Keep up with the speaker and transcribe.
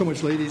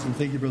much, ladies, and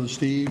thank you, Brother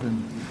Steve.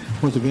 And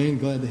once again,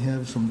 glad to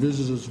have some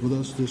visitors with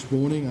us this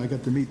morning. I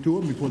got to meet two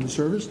of them before the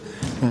service,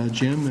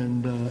 Jim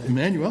and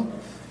Emmanuel.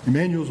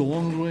 Emmanuel's a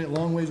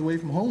long ways away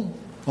from home,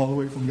 all the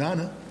way from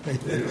Ghana.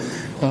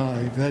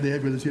 Glad to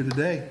have you with us here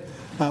today.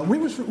 Where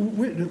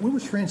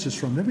was Francis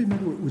from? Anybody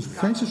remember? Was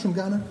Francis from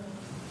Ghana?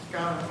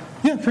 Ghana.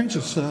 Yeah,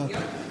 Francis. Trying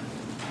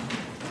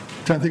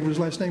to think what his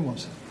last name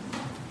was.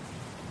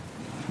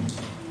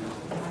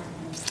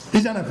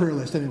 He's on our prayer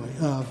list anyway.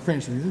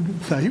 Francis.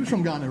 He was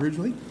from Ghana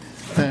originally,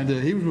 and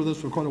he was with us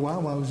for quite a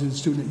while I was a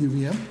student at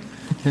UVM.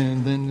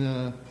 And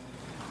then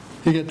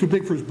he got too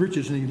big for his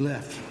britches and he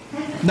left.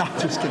 No,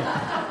 just kidding.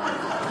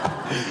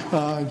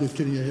 I'm just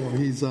kidding.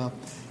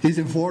 He's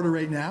in Florida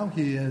right now.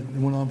 He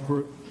went on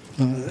for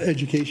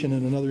education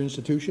in another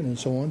institution and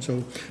so on.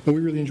 But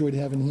we really enjoyed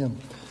having him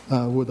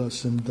with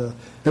us. And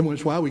every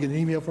once in a while we get an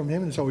email from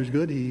him, and it's always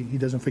good. He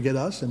doesn't forget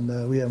us,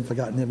 and we haven't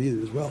forgotten him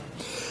either as well.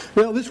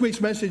 Well, this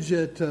week's message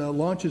that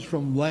launches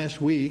from last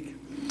week,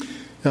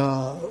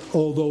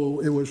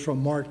 although it was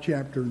from Mark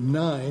chapter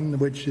 9,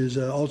 which is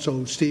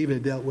also Steve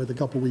had dealt with a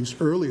couple weeks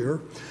earlier.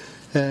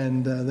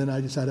 And then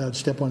I decided I'd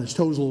step on his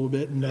toes a little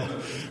bit. And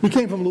we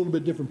came from a little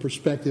bit different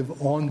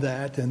perspective on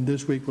that. And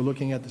this week we're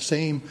looking at the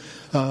same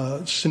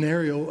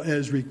scenario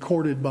as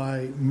recorded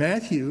by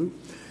Matthew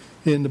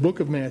in the book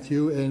of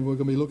Matthew. And we're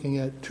going to be looking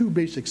at two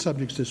basic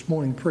subjects this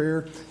morning,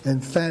 prayer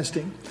and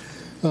fasting.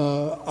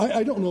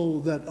 I don't know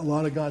that a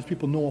lot of God's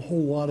people know a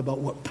whole lot about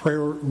what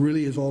prayer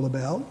really is all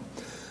about,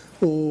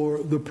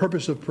 or the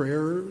purpose of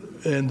prayer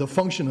and the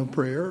function of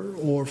prayer,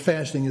 or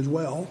fasting as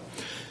well.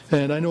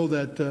 And I know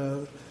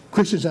that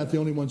Christians aren't the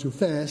only ones who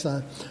fast.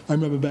 I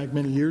remember back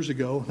many years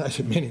ago, I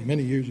said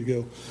many years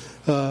ago,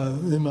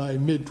 in my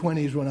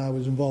mid-20s when I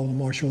was involved in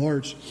martial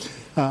arts,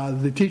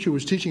 the teacher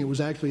was teaching, it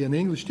was actually an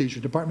English teacher,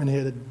 department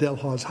head at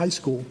Delhauss High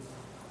School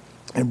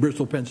in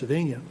Bristol,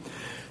 Pennsylvania.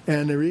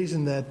 And the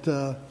reason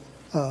that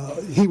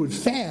he would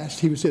fast,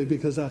 he would say,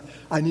 because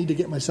I need to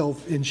get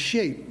myself in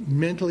shape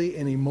mentally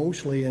and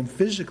emotionally and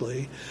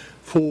physically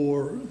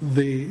for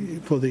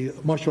the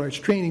martial arts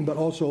training, but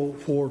also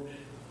for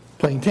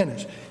playing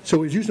tennis. So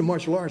he was using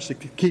martial arts to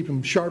keep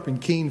him sharp and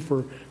keen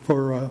for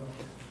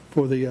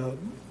the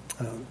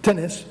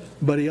tennis,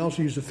 but he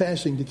also used the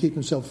fasting to keep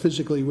himself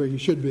physically where he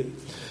should be.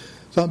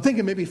 So I'm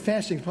thinking maybe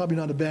fasting is probably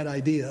not a bad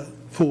idea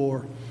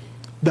for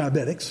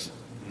diabetics,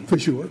 for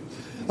sure.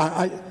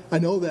 I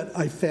know that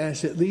I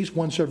fast at least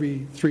once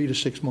every 3 to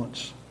 6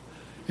 months.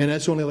 And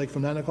that's only like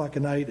from 9 o'clock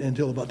at night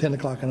until about 10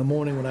 o'clock in the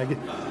morning when I get...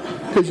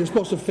 Because you're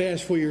supposed to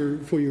fast for your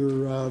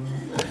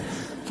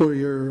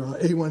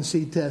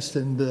A1C test,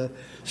 and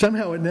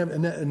somehow it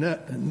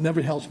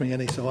never helps me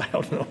any, so I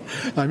don't know.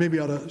 Maybe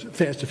I ought to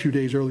fast a few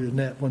days earlier than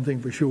that, one thing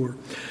for sure.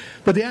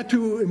 But there are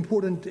two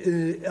important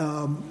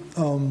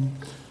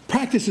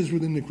practices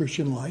within the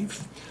Christian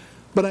life,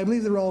 but I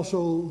believe they're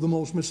also the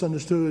most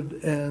misunderstood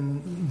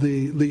and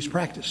the least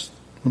practiced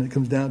when it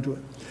comes down to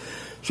it.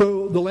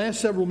 So the last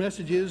several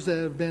messages that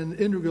have been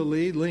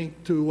integrally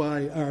linked to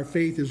why our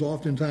faith is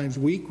oftentimes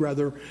weak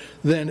rather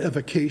than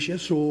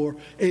efficacious or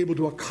able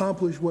to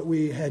accomplish what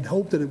we had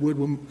hoped that it would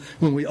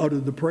when we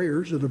uttered the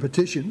prayers or the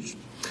petitions.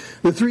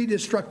 The three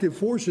destructive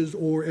forces,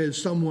 or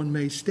as someone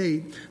may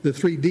state, the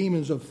three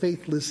demons of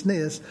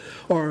faithlessness,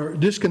 are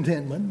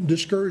discontentment,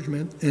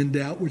 discouragement, and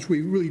doubt, which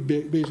we really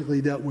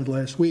basically dealt with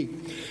last week.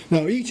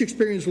 Now, each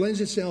experience lends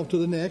itself to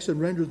the next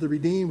and renders the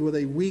redeemed with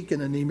a weak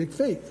and anemic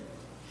faith.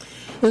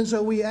 And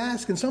so we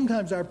ask, and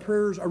sometimes our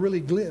prayers are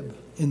really glib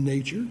in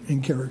nature,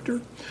 in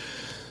character.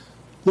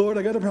 Lord,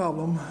 I got a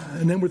problem.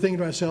 And then we're thinking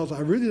to ourselves,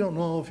 I really don't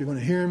know if you're going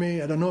to hear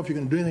me. I don't know if you're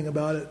going to do anything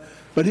about it.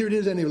 But here it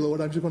is anyway,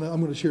 Lord. I'm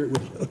going to share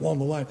it along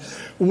the line.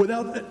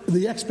 Without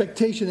the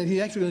expectation that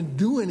He's actually going to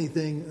do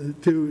anything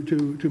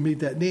to meet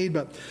that need.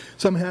 But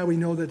somehow we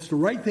know that's the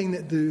right thing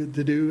to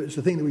do. It's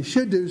the thing that we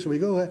should do. So we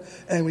go ahead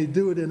and we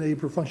do it in a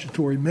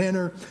perfunctory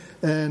manner.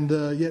 And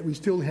yet we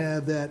still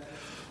have that...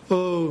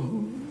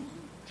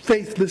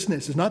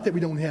 faithlessness. It's not that we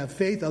don't have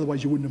faith,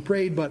 otherwise you wouldn't have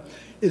prayed, but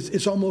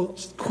it's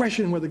almost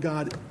questioning whether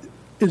God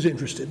is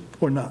interested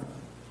or not.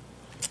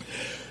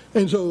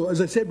 And so,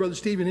 as I said, Brother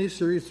Steve in his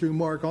series through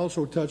Mark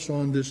also touched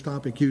on this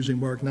topic using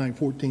Mark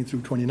 9:14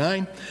 through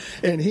 29.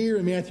 And here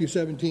in Matthew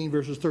 17,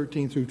 verses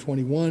 13 through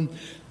 21,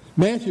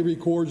 Matthew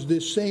records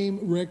this same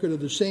record of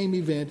the same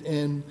event,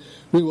 and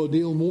we will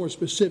deal more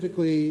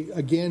specifically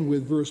again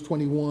with verse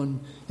 21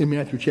 in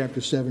Matthew chapter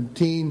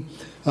 17,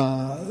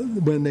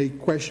 when they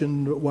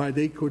questioned why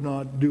they could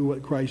not do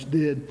what Christ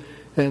did.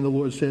 And the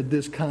Lord said,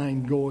 this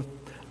kind goeth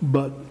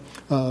but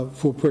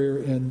for prayer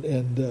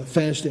and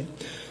fasting.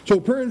 So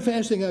prayer and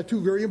fasting are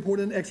two very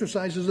important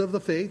exercises of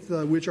the faith,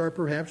 which are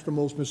perhaps the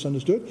most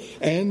misunderstood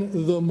and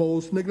the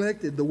most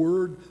neglected. The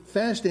word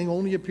fasting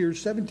only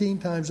appears 17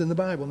 times in the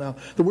Bible. Now,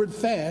 the word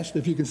fast,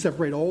 if you can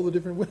separate all the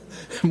different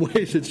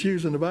ways it's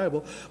used in the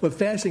Bible, but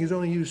fasting is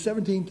only used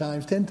 17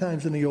 times, 10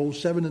 times in the Old,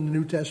 7 in the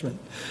New Testament.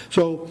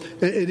 So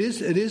it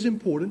is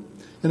important.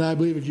 And I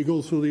believe if you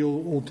go through the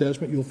Old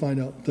Testament, you'll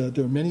find out that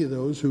there are many of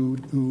those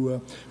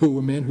who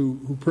were men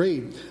who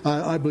prayed.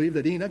 I believe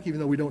that Enoch, even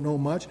though we don't know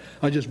much,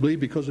 I just believe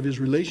because of his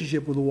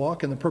relationship with the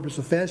walk and the purpose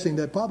of fasting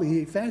that probably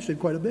he fasted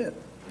quite a bit.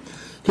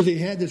 Because he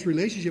had this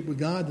relationship with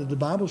God that the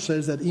Bible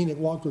says that Enoch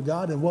walked with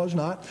God and was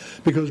not,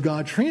 because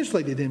God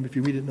translated him, if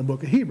you read it in the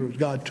book of Hebrews.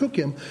 God took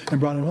him and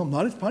brought him home.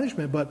 Not as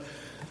punishment, but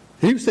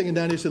he was thinking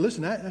down there, he said,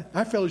 listen,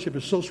 our fellowship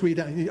is so sweet.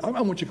 I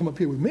want you to come up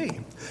here with me.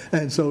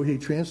 And so he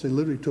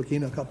literally took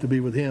Enoch up to be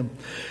with him.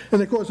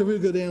 And of course, if we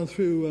go down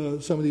through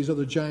some of these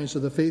other giants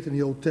of the faith in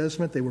the Old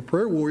Testament, they were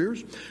prayer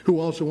warriors who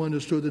also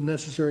understood the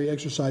necessary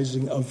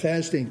exercising of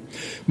fasting.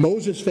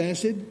 Moses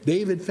fasted.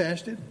 David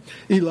fasted.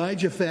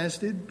 Elijah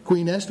fasted.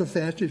 Queen Esther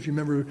fasted. If you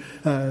remember,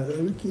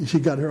 she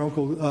got her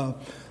uncle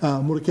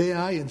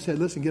Mordecai and said,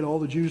 listen, get all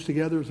the Jews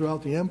together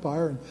throughout the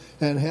empire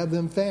and have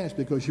them fast,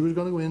 because she was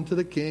going to go into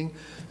the king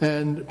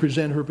and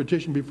present her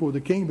petition before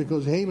the king,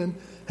 because Haman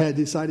had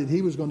decided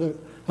he was going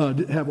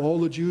to have all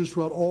the Jews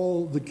throughout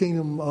all the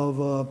kingdom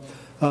of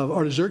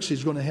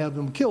Artaxerxes going to have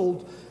them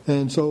killed.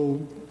 And so,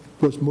 of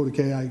course,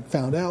 Mordecai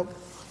found out,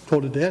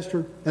 told it to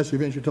Esther. Esther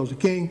eventually tells the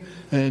king,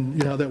 and you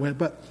know how that went.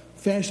 But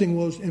fasting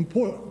was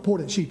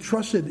important. She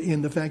trusted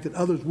in the fact that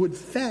others would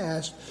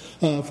fast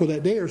for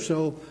that day or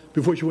so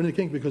before she went to the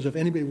king, because if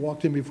anybody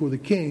walked in before the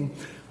king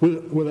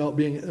without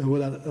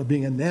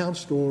being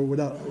announced or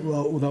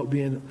without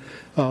being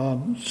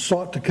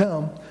sought to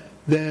come,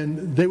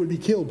 then they would be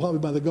killed probably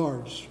by the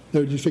guards. They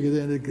would just figure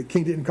that the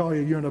king didn't call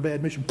you, you're on a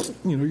bad mission,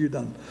 you're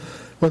done,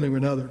 one thing or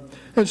another.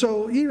 And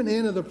so even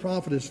Anna the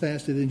prophetess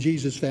fasted, and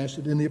Jesus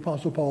fasted, and the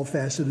Apostle Paul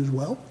fasted as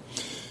well.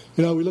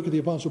 You know, we look at the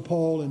Apostle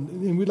Paul,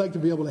 and we'd like to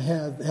be able to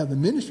have the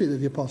ministry that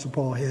the Apostle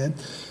Paul had.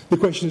 The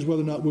question is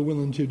whether or not we're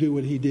willing to do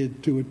what he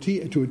did to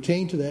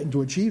attain to that and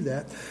to achieve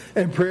that.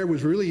 And prayer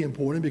was really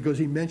important, because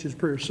he mentions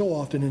prayer so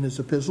often in his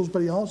epistles,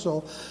 but he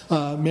also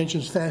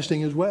mentions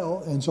fasting as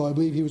well. And so I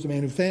believe he was the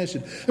man who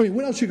fasted. I mean,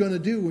 what else are you going to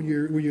do when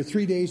you're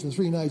 3 days and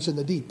 3 nights in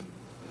the deep?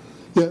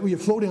 Yeah, when you're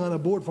floating on a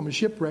board from a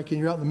shipwreck and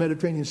you're out in the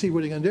Mediterranean Sea, what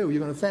are you going to do? You're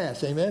going to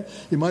fast, amen?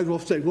 You might as well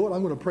say, Lord,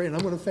 I'm going to pray and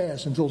I'm going to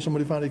fast until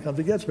somebody finally comes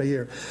and gets me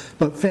here.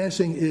 But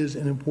fasting is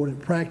an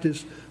important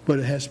practice, but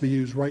it has to be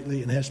used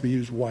rightly and has to be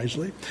used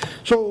wisely.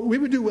 So we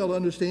would do well to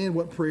understand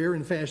what prayer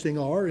and fasting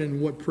are,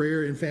 and what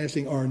prayer and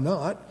fasting are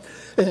not,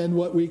 and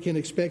what we can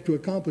expect to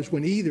accomplish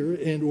when either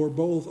and or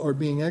both are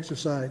being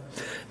exercised.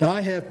 Now,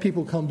 I have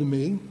people come to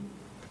me,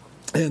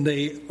 and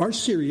they are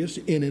serious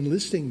in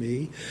enlisting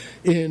me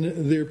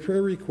in their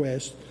prayer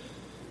request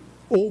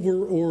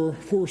over or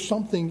for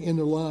something in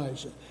their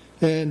lives.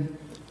 And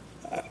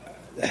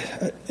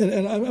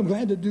I'm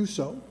glad to do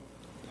so.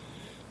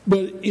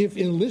 But if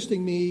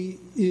enlisting me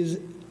is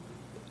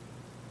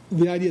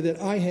the idea that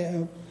I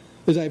have,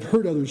 as I've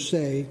heard others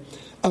say,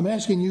 I'm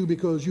asking you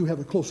because you have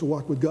a closer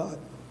walk with God.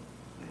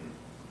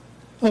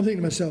 I'm thinking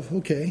to myself,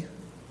 okay,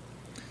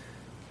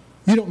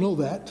 you don't know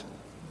that.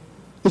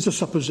 It's a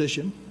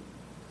supposition.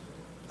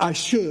 I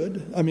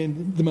should. I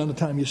mean, the amount of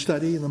time you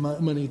study and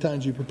the many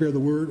times you prepare the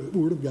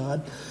Word of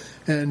God,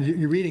 and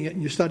you're reading it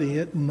and you're studying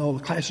it, and all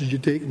the classes you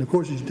take and the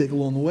courses you take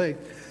along the way,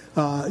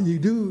 you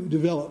do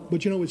develop.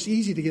 But you know, it's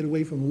easy to get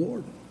away from the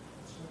Lord.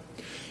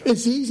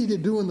 It's easy to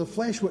do in the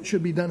flesh what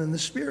should be done in the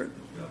Spirit.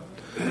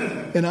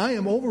 And I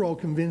am overall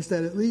convinced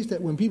that at least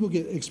that when people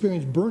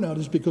experience burnout,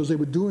 is because they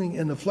were doing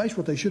in the flesh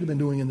what they should have been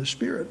doing in the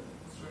Spirit.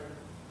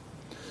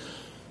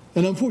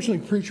 And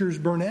unfortunately, preachers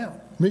burn out.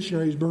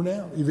 Missionaries burn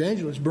out.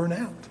 Evangelists burn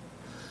out.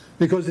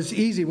 Because it's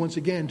easy, once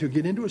again, to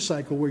get into a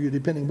cycle where you're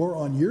depending more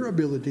on your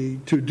ability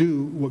to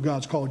do what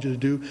God's called you to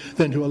do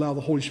than to allow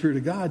the Holy Spirit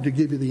of God to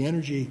give you the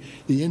energy,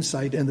 the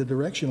insight, and the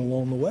direction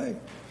along the way.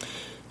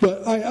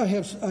 But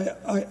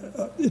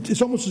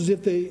it's almost as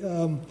if they,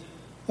 I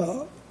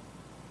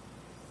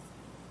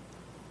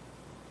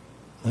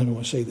don't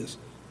want to say this.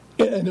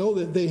 I know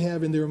that they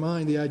have in their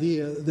mind the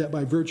idea that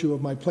by virtue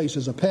of my place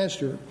as a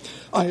pastor,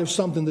 I have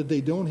something that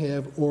they don't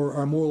have or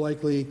are more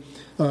likely,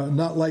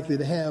 not likely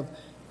to have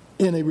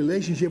in a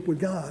relationship with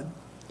God.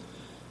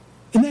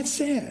 And that's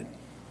sad.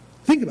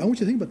 I want you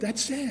to think about that.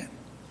 That's sad.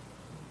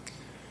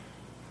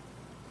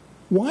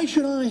 Why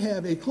should I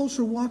have a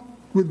closer walk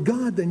with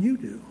God than you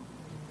do?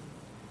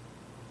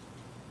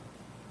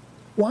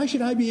 Why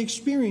should I be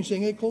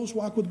experiencing a close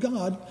walk with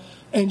God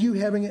and you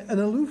having an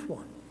aloof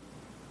one?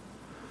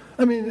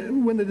 I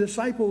mean, when the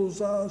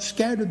disciples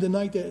scattered the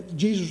night that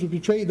Jesus was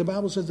betrayed, the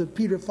Bible says that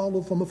Peter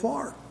followed from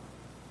afar.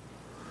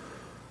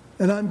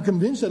 And I'm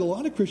convinced that a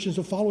lot of Christians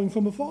are following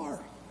from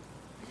afar.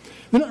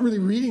 They're not really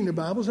reading the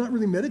Bibles. They're not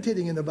really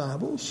meditating in the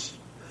Bibles.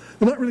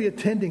 They're not really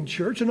attending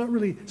church. They're not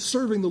really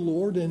serving the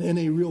Lord in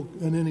any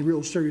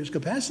real serious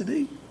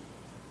capacity.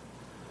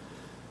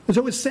 And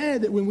so it's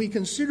sad that when we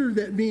consider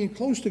that being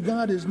close to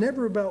God is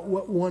never about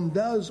what one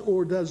does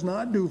or does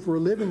not do for a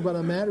living, but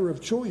a matter of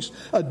choice,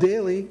 a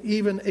daily,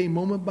 even a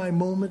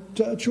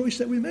moment-by-moment choice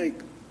that we make.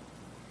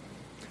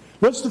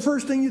 What's the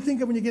first thing you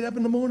think of when you get up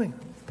in the morning?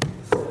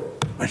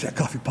 Where's that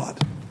coffee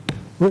pot?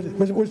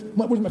 Where's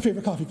my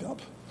favorite coffee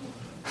cup?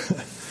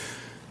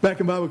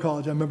 Back in Bible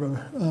college, I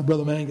remember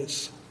Brother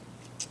Mangus.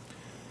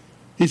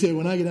 He said,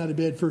 when I get out of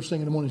bed first thing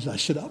in the morning, I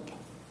sit up.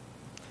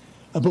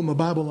 I put my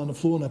Bible on the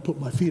floor and I put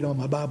my feet on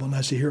my Bible and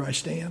I say, here I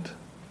stand.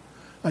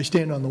 I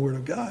stand on the Word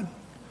of God.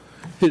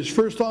 His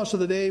first thoughts of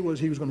the day was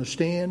he was going to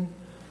stand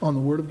on the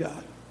Word of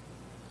God,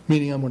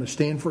 meaning I'm going to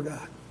stand for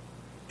God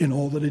in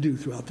all that I do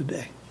throughout the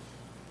day.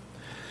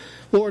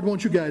 Lord,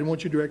 won't you guide,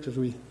 won't you direct as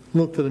we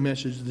look to the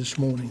message this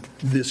morning,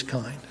 this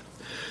kind.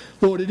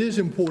 Lord, it is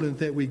important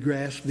that we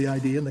grasp the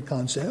idea and the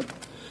concept,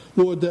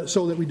 Lord,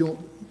 so that we don't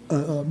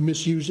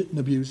misuse it and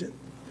abuse it.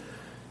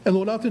 And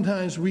Lord,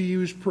 oftentimes we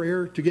use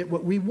prayer to get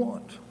what we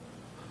want.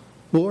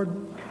 Lord,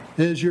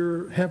 as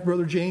your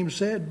half-brother James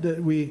said,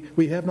 that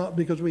we have not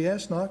because we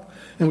ask not,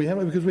 and we have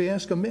not because we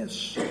ask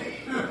amiss,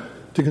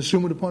 to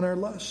consume it upon our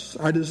lusts,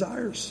 our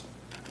desires.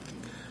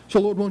 So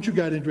Lord, won't you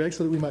guide and direct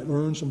so that we might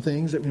learn some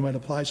things, that we might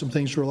apply some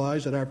things to our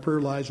lives, that our prayer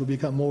lives will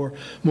become more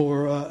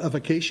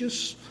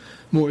efficacious,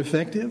 more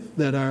effective,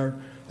 that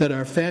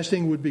our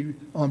fasting would be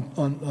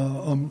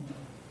on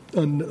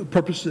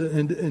purpose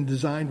and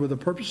designed with a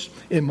purpose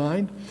in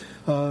mind,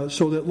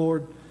 so that,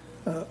 Lord,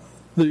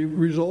 the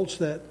results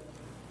that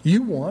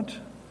you want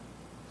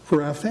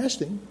for our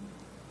fasting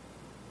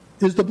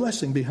is the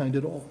blessing behind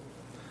it all.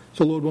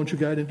 So, Lord, won't you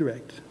guide and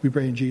direct? We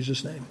pray in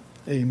Jesus' name.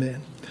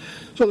 Amen.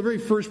 So the very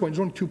first point, there's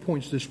only 2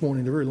 points this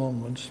morning, they're very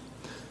long ones,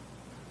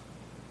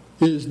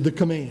 is the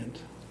command.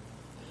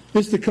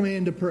 It's the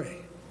command to pray.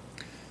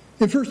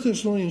 In 1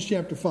 Thessalonians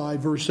chapter 5,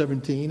 verse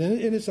 17,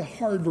 and it's a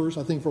hard verse,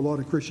 I think, for a lot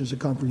of Christians to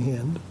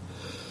comprehend,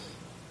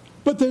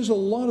 but there's a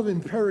lot of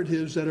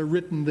imperatives that are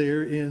written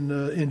there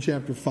in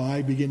chapter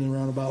 5, beginning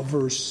around about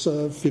verse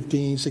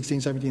 15,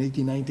 16, 17,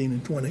 18, 19,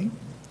 and 20.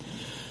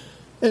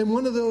 And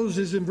one of those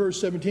is in verse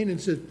 17, and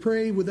it says,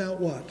 pray without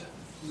what?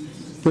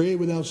 Pray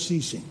without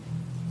ceasing.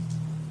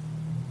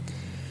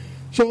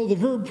 So the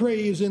verb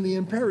pray is in the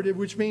imperative,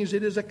 which means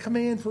it is a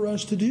command for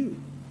us to do.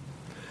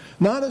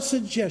 Not a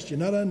suggestion,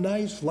 not a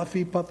nice,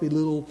 fluffy, puffy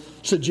little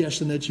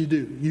suggestion that you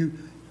do.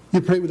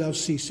 You pray without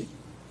ceasing.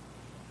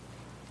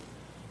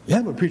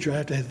 Yeah, but preacher, I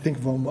have to think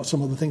of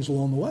some other things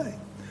along the way.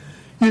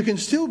 You can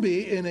still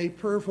be in a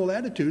prayerful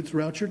attitude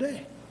throughout your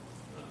day.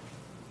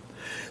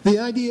 The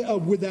idea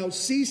of without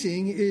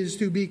ceasing is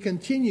to be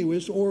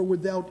continuous or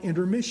without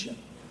intermission.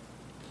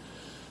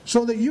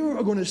 So that you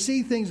are going to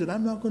see things that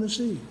I'm not going to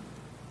see.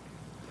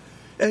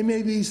 And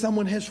maybe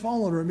someone has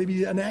fallen, or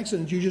maybe an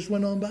accident you just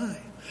went on by.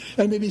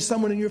 And maybe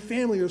someone in your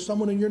family or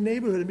someone in your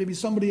neighborhood, and maybe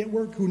somebody at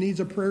work who needs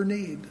a prayer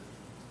need.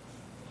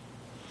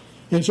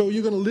 And so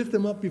you're going to lift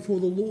them up before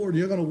the Lord.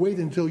 You're going to wait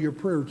until your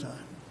prayer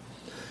time.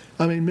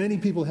 I mean, many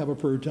people have a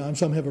prayer time.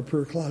 Some have a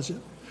prayer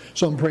closet.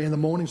 Some pray in the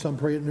morning, some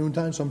pray at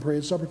noontime, some pray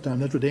at supper time.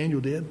 That's what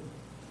Daniel did.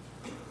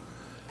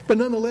 But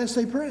nonetheless,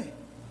 they pray.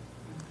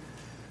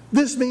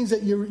 This means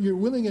that you're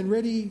willing and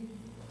ready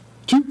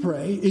to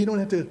pray. You don't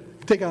have to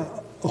take a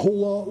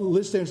whole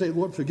list there and say,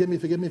 Lord, forgive me,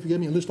 forgive me,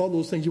 forgive me, and list all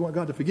those things you want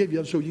God to forgive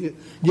you so you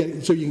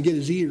can get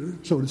his ear,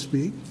 so to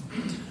speak.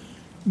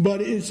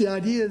 But it's the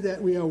idea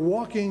that we are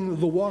walking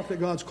the walk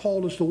that God's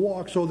called us to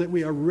walk so that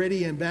we are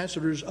ready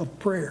ambassadors of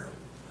prayer.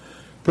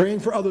 Praying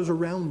for others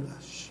around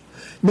us.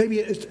 Maybe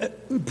it's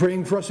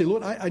praying for us, say,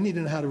 Lord, I need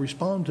to know how to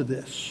respond to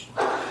this.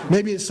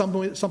 Maybe it's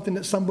something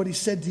that somebody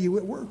said to you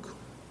at work.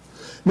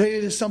 Maybe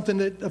it is something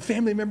that a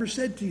family member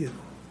said to you.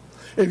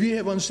 If you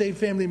have unsaved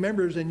family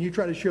members and you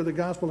try to share the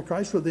gospel of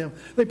Christ with them,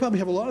 they probably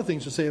have a lot of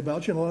things to say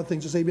about you and a lot of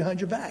things to say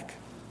behind your back.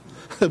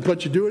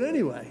 But you do it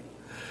anyway.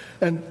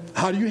 And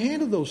how do you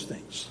handle those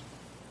things?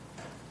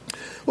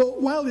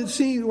 Well, while this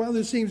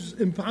seems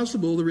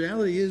impossible, the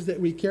reality is that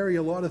we carry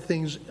a lot of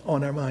things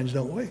on our minds,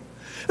 don't we?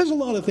 There's a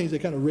lot of things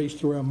that kind of race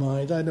through our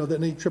minds. I know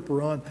that any trip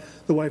we're on,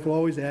 the wife will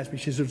always ask me,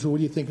 she says, so what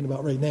are you thinking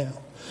about right now?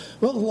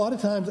 Well, a lot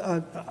of times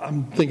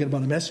I'm thinking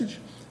about a message.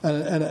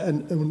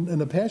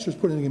 And the pastor's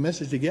putting a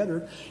message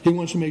together. He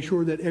wants to make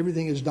sure that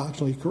everything is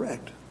doctrinally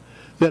correct.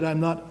 That I'm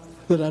not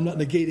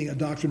negating a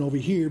doctrine over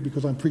here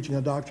because I'm preaching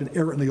a doctrine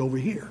errantly over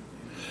here.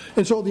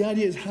 And so the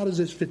idea is, how does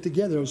this fit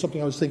together? It was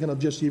something I was thinking of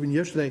just even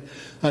yesterday.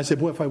 I said,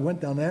 boy, if I went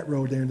down that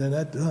road there, then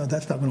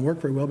that's not going to work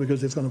very well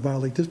because it's going to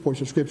violate this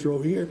portion of Scripture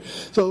over here.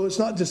 So it's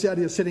not just the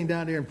idea of sitting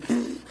down there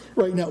and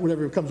writing out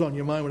whatever comes on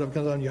your mind, whatever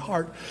comes on your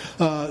heart.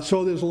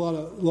 So there's a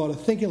lot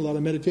of thinking, a lot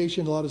of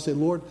meditation, a lot of say,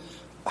 Lord,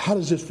 how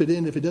does this fit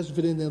in? If it doesn't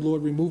fit in, then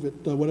Lord, remove it,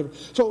 whatever.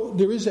 So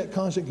there is that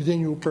constant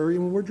continual prayer.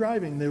 When we're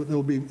driving,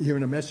 they'll be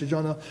hearing a message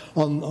on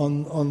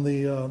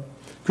the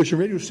Christian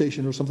radio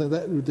station or something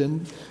like that.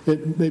 Then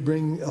it may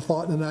bring a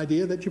thought and an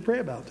idea that you pray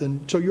about.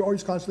 And so you're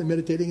always constantly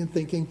meditating and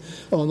thinking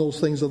on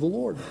those things of the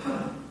Lord.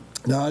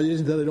 Now, it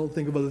isn't that I don't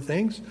think of other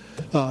things.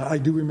 I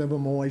do remember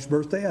my wife's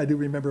birthday. I do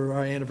remember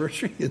our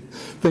anniversary and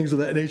things of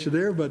that nature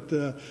there. But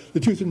the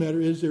truth of the matter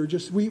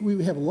is,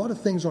 we have a lot of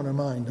things on our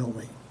mind, don't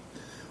we?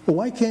 Well,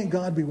 why can't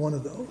God be one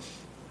of those?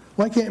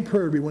 Why can't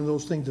prayer be one of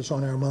those things that's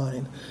on our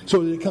mind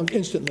so that it comes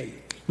instantly?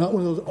 Not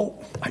one of those,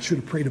 oh, I should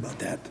have prayed about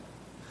that.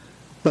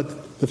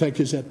 But the fact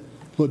is that,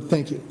 Lord,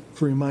 thank you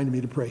for reminding me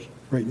to pray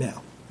right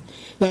now.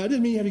 Now, it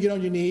doesn't mean you have to get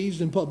on your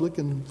knees in public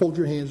and fold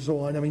your hands and so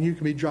on. I mean, you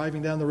can be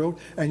driving down the road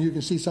and you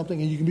can see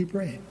something and you can be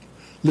praying.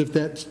 Lift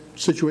that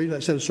situation,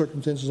 that set of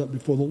circumstances up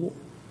before the Lord.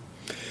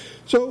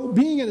 So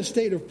being in a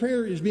state of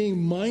prayer is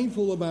being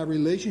mindful of our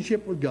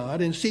relationship with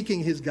God and seeking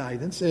His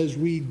guidance as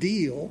we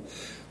deal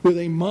with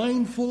a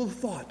mind full of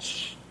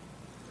thoughts,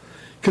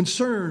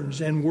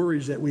 concerns, and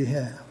worries that we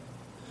have.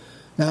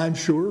 Now, I'm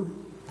sure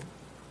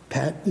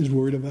Pat is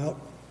worried about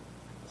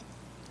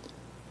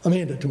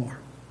Amanda tomorrow.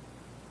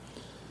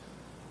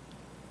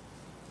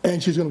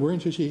 And she's going to worry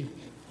until she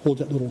holds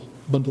that little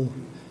bundle.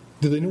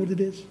 Do they know what it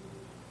is?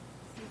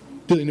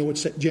 Do they know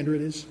what gender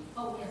it is?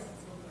 Oh, yes,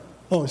 it's a little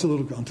girl. Oh, it's a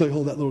little girl. Until you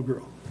hold that little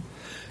girl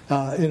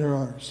in her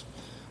arms.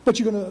 But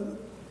you're going to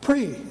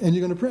pray, and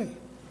you're going to pray.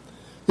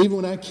 Even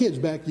when our kids,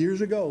 back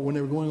years ago, when they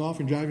were going off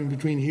and driving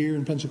between here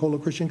and Pensacola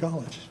Christian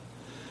College,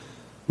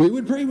 we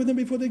would pray with them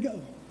before they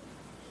go.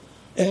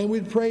 And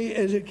we'd pray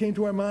as it came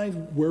to our minds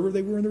wherever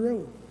they were in the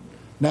road.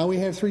 Now we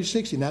have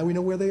 360. Now we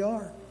know where they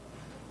are.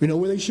 We know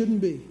where they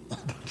shouldn't be.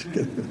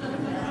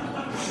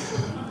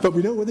 But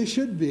we know where they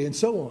should be, and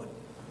so on.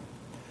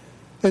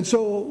 And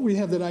so we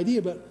have that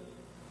idea, but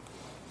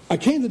I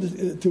came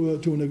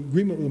to an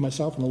agreement with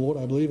myself and the Lord,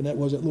 I believe, and that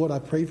was that, Lord, I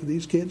pray for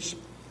these kids.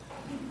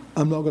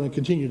 I'm not going to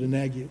continue to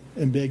nag you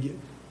and beg you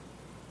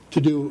to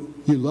do.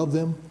 You love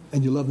them,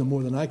 and you love them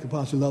more than I could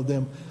possibly love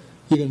them.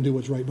 You're going to do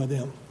what's right by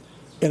them.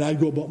 And I'd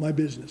go about my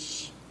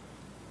business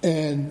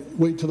and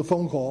wait till the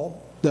phone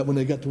call that when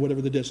they got to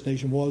whatever the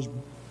destination was,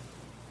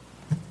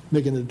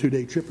 making it a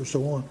 2-day trip or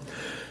so on.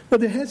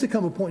 But there has to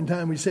come a point in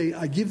time we say,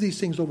 I give these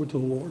things over to the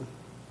Lord.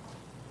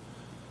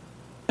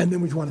 And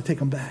then we want to take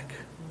them back.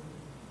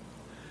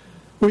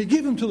 We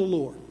give them to the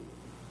Lord.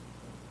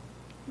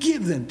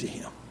 Give them to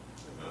Him.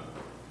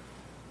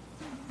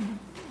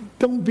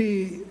 Don't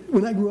be,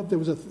 when I grew up, there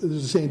was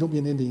a saying, don't be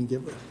an Indian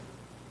giver.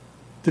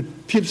 To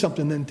give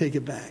something, then take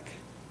it back.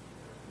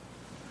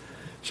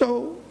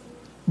 So,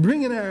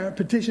 bringing our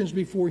petitions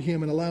before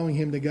Him and allowing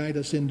Him to guide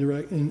us in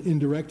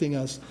directing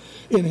us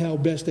in how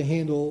best to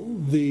handle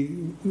the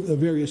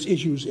various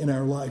issues in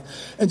our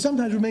life. And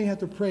sometimes we may have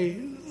to pray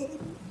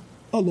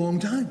a long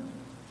time.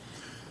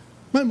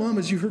 My mom,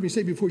 as you've heard me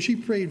say before, she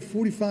prayed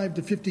 45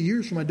 to 50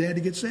 years for my dad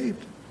to get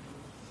saved.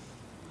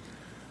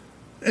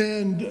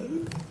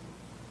 And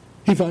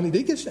he finally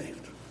did get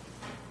saved.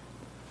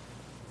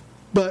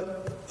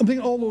 But I'm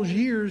thinking all those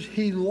years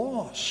he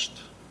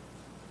lost.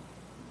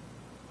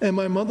 And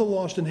my mother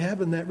lost in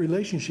having that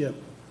relationship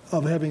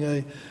of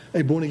having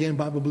a born-again,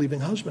 Bible-believing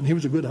husband. He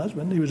was a good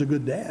husband. He was a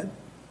good dad.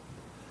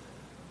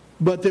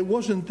 But there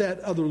wasn't that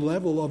other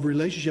level of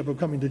relationship of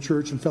coming to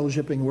church and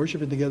fellowshipping,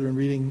 worshiping together and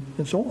reading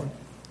and so on.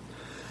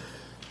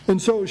 And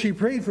so she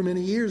prayed for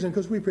many years, and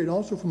because we prayed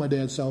also for my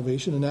dad's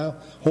salvation, and now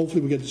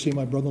hopefully we get to see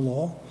my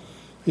brother-in-law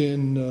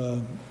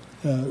in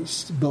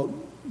about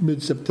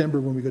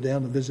mid-September when we go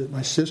down to visit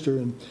my sister,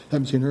 and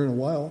haven't seen her in a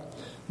while,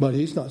 but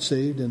he's not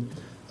saved, and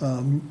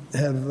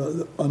have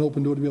an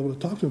open door to be able to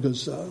talk to him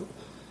because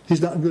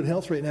he's not in good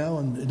health right now,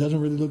 and it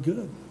doesn't really look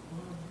good.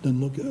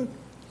 Doesn't look good.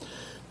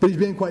 But he's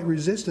been quite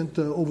resistant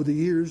over the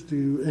years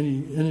to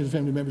any of the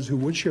family members who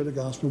would share the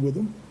gospel with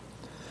him.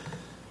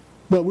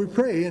 But we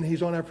pray, and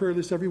he's on our prayer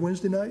list every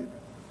Wednesday night.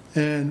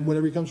 And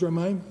whenever he comes to our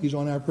mind, he's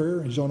on our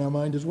prayer. He's on our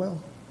mind as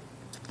well.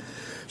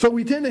 So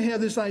we tend to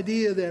have this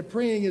idea that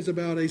praying is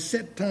about a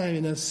set time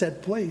in a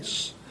set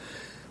place.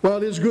 While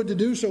it is good to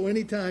do so,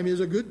 any time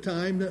is a good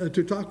time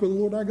to talk with the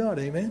Lord our God.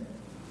 Amen?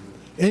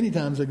 Any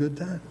time is a good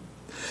time.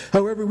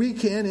 However, we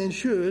can and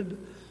should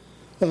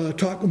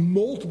talk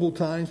multiple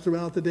times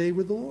throughout the day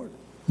with the Lord.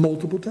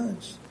 Multiple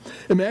times.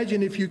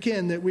 Imagine, if you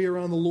can, that we are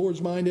on the Lord's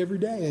mind every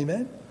day.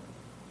 Amen?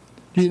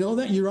 Do you know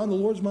that? You're on the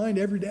Lord's mind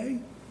every day?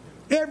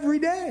 Every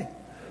day.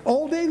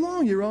 All day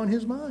long, you're on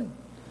His mind.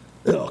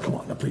 Oh, come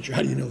on, now, preacher,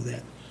 how do you know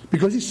that?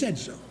 Because He said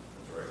so.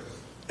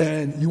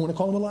 And you want to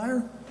call Him a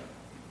liar?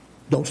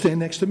 Don't stand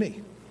next to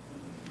me.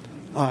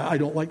 I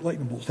don't like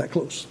lightning bolts that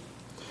close.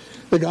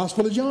 The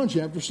Gospel of John,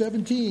 chapter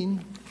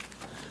 17.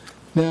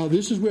 Now,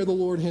 this is where the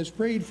Lord has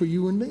prayed for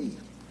you and me.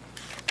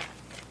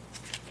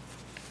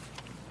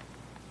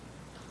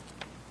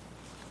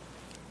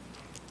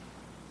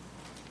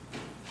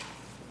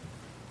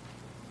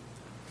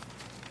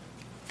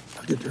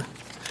 I'll get there.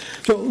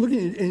 So,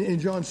 looking in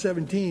John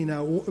 17,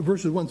 now,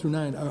 verses 1 through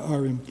 9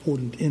 are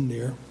important in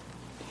there.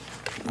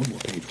 One more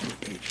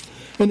page.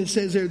 And it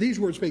says there, these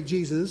words spake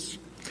Jesus,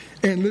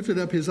 and lifted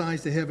up His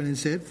eyes to heaven, and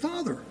said,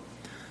 Father,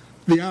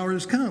 the hour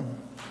is come.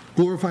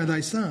 Glorify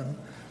Thy Son,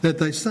 that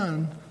Thy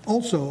Son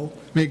also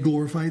may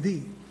glorify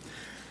Thee.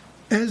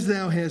 As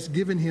Thou hast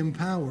given Him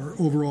power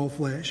over all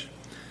flesh,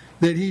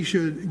 that He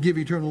should give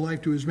eternal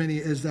life to as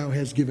many as Thou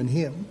hast given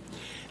Him.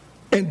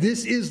 And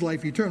this is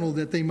life eternal,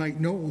 that they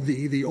might know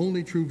Thee, the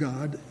only true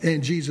God,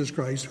 and Jesus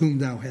Christ, whom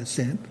Thou hast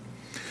sent.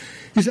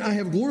 He said, I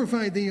have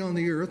glorified Thee on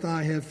the earth.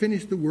 I have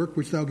finished the work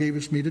which Thou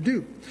gavest me to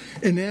do.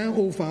 And now,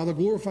 O Father,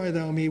 glorify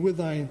Thou me with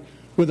Thine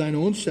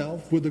own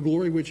self, with the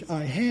glory which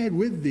I had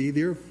with Thee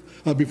there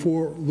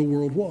before the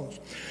world was.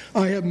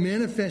 I have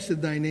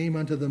manifested Thy name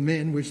unto the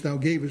men which Thou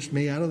gavest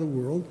me out of the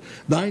world.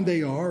 Thine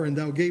they are, and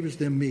Thou gavest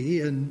them me,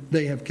 and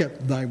they have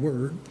kept Thy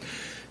word.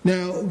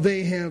 Now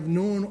they have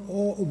known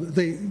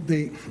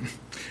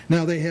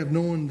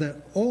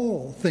that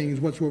all things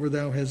whatsoever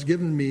thou hast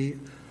given me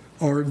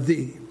are of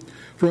thee.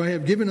 For I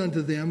have given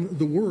unto them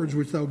the words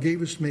which thou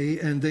gavest me,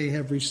 and they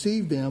have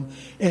received them,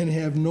 and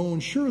have known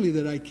surely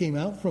that I came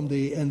out from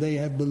thee, and they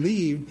have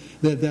believed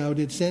that thou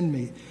didst send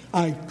me.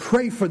 I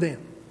pray for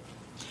them.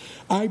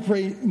 I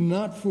pray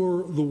not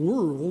for the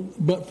world,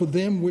 but for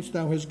them which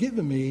thou hast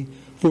given me,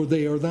 for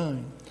they are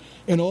thine.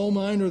 And all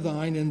mine are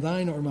thine, and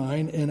thine are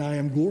mine, and I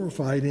am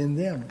glorified in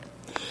them.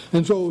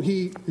 And so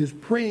he is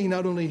praying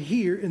not only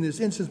here in this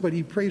instance, but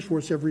he prays for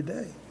us every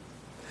day.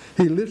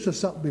 He lifts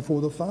us up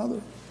before the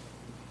Father.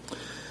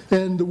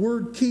 And the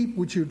word keep,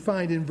 which you'd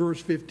find in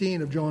verse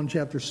 15 of John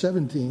chapter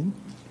 17,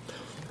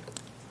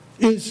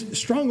 is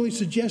strongly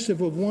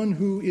suggestive of one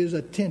who is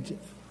attentive,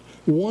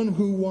 one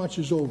who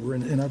watches over.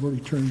 And I've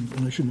already turned,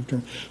 and I shouldn't have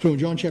turned. So in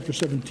John chapter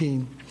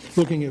 17,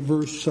 looking at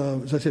verse,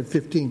 as I said,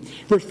 15.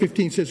 Verse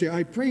 15 says here,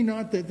 I pray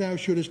not that thou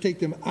shouldest take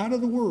them out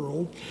of the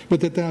world, but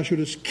that thou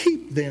shouldest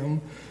keep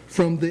them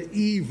from the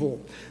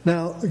evil.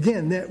 Now,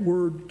 again, that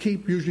word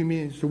keep usually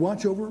means to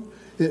watch over.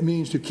 It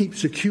means to keep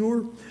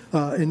secure.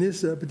 In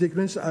this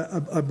particular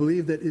instance, I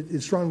believe that it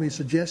is strongly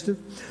suggestive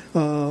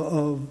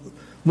of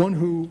one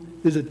who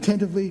is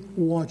attentively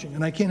watching.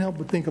 And I can't help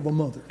but think of a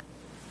mother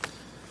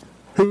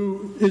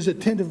who is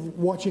attentive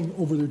watching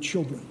over their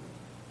children,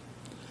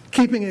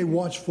 keeping a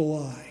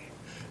watchful eye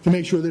to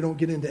make sure they don't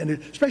get into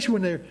it, especially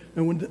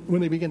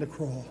when they begin to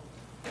crawl.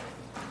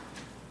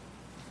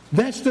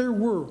 That's their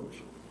world.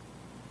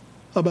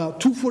 About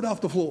 2 foot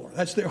off the floor.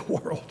 That's their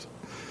world.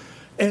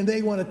 And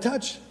they want to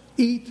touch,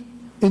 eat,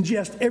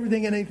 ingest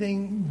everything and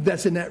anything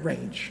that's in that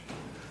range.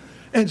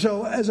 And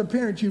so as a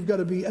parent, you've got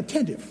to be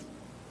attentive.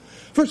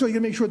 First of all, you've got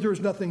to make sure there's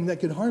nothing that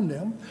could harm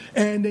them.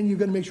 And then you've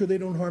got to make sure they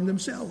don't harm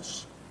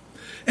themselves.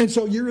 And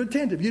so you're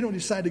attentive. You don't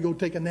decide to go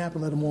take a nap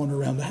and let them wander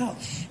around the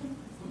house.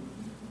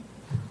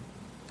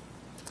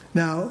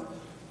 Now,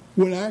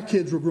 when our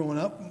kids were growing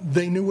up,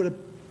 they knew what a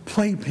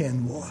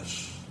playpen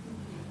was.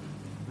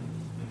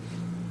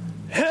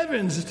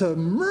 Heavens to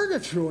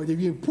Murgatroyd.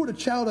 If you put a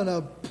child in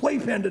a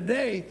playpen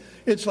today,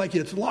 it's like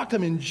it's locked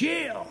them in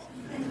jail.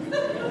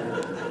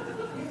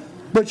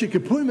 But you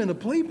could put them in a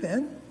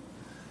playpen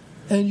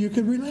and you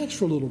could relax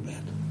for a little bit.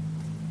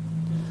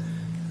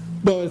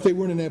 But if they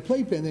weren't in that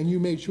playpen, then you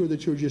made sure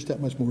that you were just that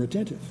much more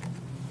attentive.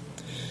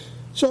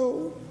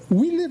 So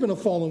we live in a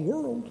fallen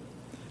world,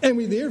 and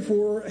we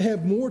therefore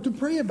have more to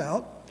pray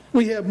about.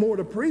 We have more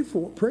to pray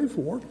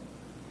for.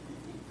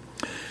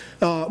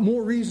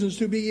 More reasons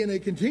to be in a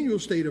continual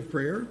state of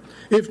prayer,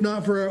 if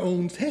not for our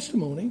own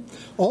testimony,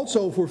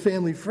 also for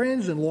family,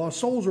 friends, and lost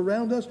souls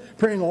around us,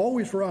 praying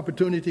always for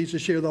opportunities to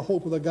share the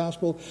hope of the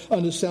gospel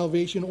unto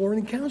salvation or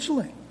in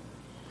counseling.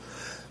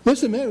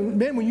 Listen,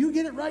 man, when you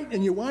get it right,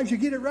 and your wives, you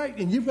get it right,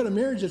 and you've got a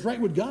marriage that's right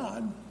with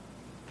God,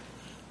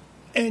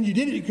 and you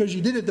did it because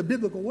you did it the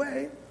biblical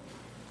way,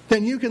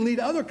 then you can lead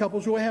other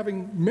couples who are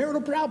having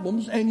marital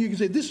problems, and you can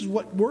say, this is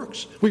what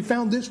works. We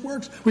found this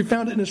works. We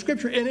found it in the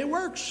Scripture, and it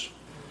works.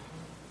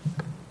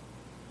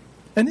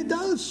 And it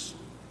does.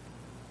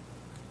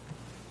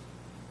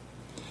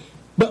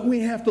 But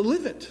we have to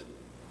live it.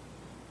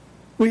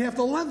 We have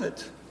to love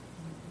it.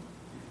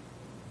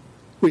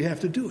 We have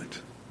to do it.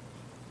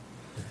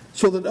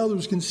 So that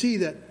others can see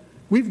that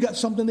we've got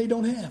something they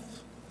don't have.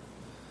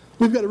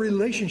 We've got a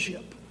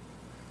relationship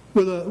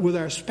with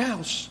our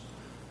spouse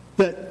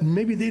that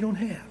maybe they don't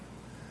have.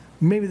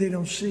 Maybe they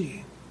don't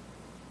see.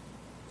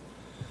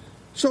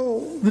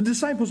 So the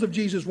disciples of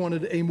Jesus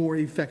wanted a more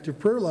effective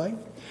prayer life.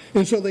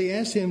 And so they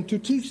asked him to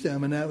teach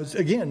them. And that was,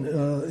 again,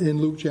 in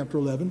Luke chapter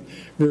 11,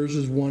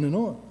 verses 1 and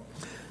on.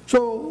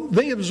 So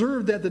they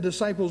observed that the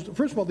disciples,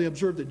 first of all, they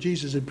observed that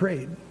Jesus had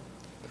prayed.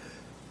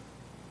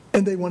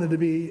 And they wanted to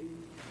be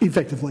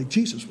effective like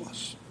Jesus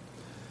was.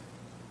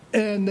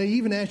 And they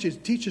even asked you to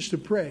teach us to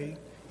pray,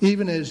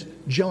 even as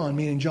John,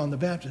 meaning John the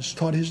Baptist,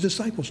 taught his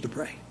disciples to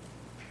pray.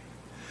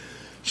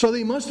 So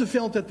they must have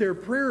felt that their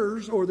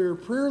prayers or their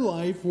prayer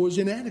life was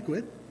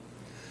inadequate,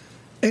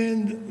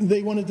 and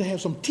they wanted to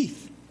have some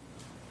teeth.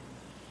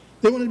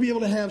 They wanted to be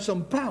able to have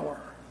some power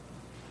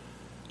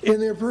in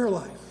their prayer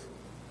life.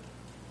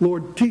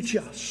 Lord, teach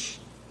us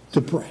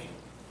to pray.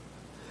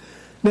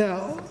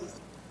 Now,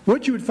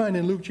 what you would find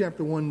in Luke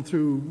chapter 1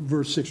 through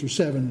verse 6 or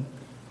 7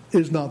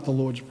 is not the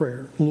Lord's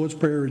Prayer. The Lord's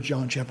Prayer is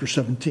John chapter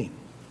 17.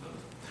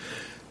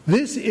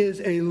 This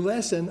is a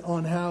lesson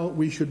on how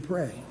we should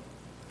pray.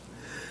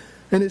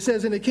 And it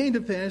says, and it came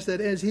to pass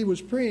that as he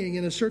was praying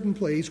in a certain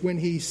place, when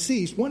he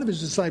ceased, one of his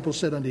disciples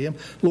said unto him,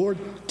 Lord,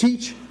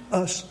 teach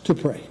us to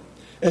pray,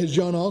 as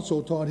John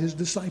also taught his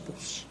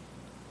disciples.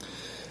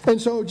 And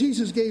so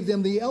Jesus gave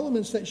them the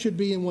elements that should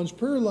be in one's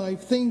prayer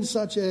life, things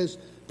such as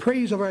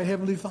praise of our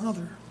Heavenly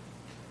Father.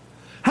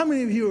 How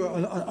many of you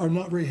are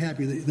not very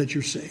happy that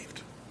you're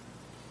saved?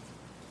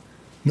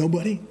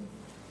 Nobody?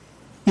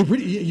 You're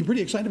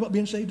pretty excited about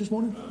being saved this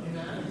morning?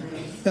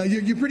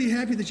 You're pretty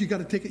happy that you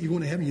got a ticket, you're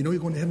going to heaven. You know you're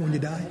going to heaven when you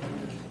die.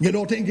 You get it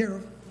all taken care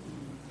of.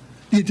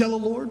 You tell the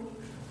Lord,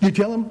 you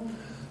tell him,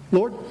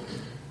 Lord,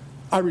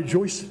 I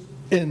rejoice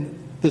in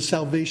the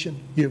salvation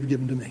you have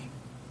given to me?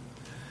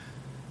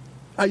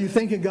 Are you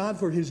thanking God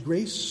for His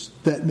grace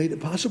that made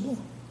it possible?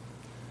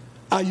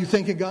 Are you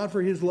thanking God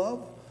for His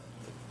love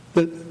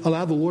that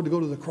allowed the Lord to go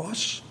to the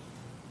cross,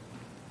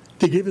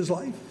 to give His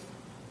life,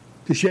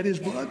 to shed His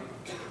blood,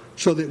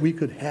 so that we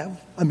could have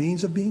a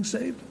means of being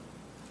saved?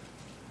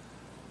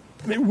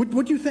 I mean,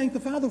 what do you thank the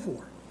Father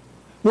for?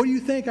 What do you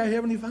thank our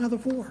Heavenly Father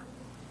for?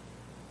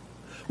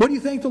 What do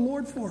you thank the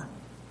Lord for?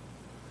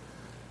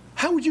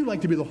 How would you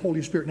like to be the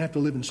Holy Spirit and have to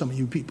live in some of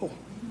you people?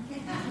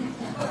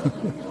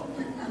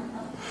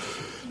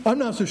 I'm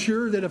not so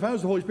sure that if I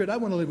was the Holy Spirit,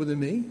 I'd want to live within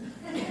me.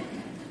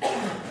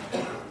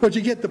 But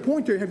you get the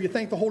point there. Have you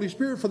thanked the Holy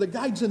Spirit for the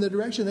guidance and the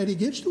direction that He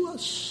gives to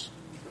us?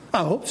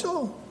 I hope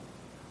so.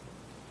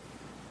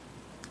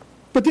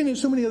 But then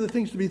there's so many other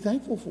things to be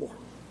thankful for.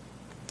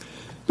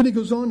 But it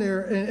goes on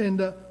there,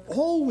 and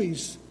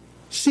always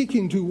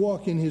seeking to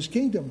walk in His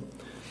kingdom.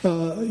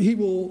 He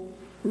will,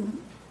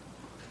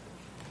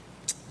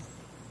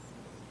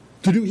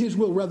 to do His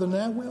will rather than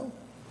our will,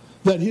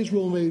 that His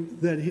will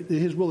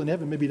in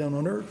heaven may be done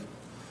on earth,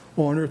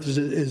 or on earth as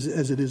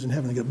it is in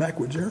heaven. I get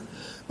backwards there.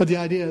 But the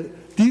idea,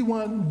 do you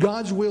want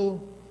God's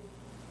will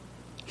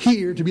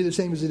here to be the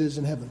same as it is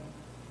in heaven?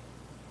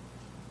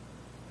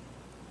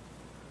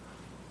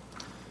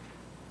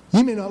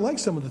 You may not like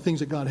some of the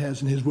things that God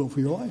has in His will for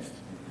your life.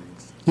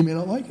 You may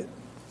not like it.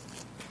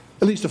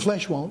 At least the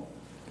flesh won't.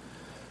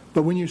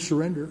 But when you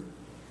surrender,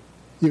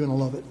 you're going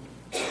to love it.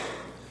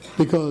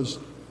 Because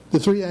the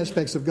three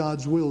aspects of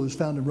God's will is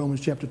found in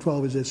Romans chapter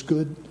 12. Is it's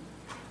good,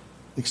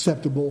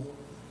 acceptable,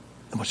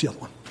 and what's the other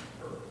one?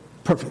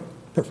 Perfect,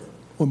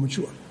 or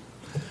mature.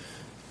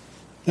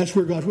 That's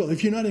where God's will.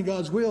 If you're not in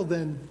God's will,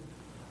 then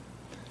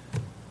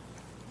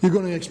you're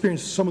going to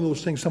experience some of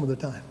those things some of the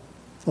time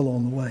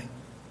along the way.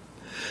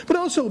 But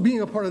also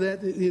being a part of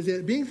that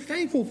is being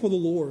thankful for the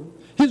Lord,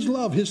 His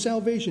love, His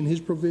salvation, His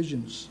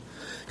provisions.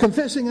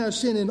 Confessing our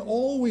sin and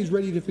always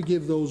ready to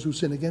forgive those who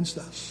sin against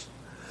us.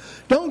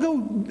 Don't go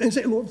and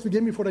say, Lord,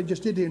 forgive me for what I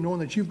just did here, knowing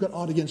that you've got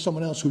aught against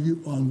someone else who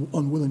you are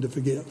unwilling to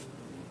forgive.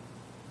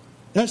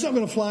 That's not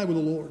going to fly with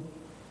the Lord.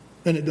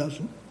 And it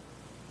doesn't.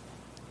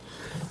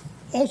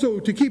 Also,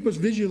 to keep us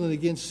vigilant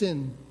against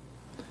sin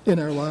in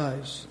our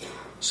lives,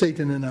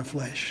 Satan in our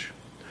flesh.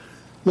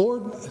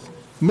 Lord,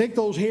 make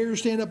those hairs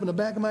stand up in the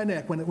back of my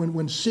neck.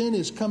 When sin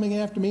is coming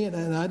after me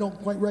and I don't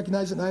quite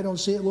recognize it and I don't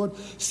see it, Lord,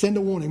 send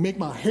a warning. Make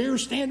my hair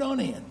stand on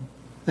end.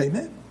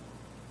 Amen.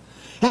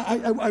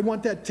 I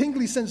want that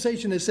tingly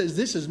sensation that says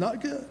this is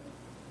not good.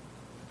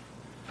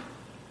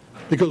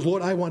 Because,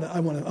 Lord, I want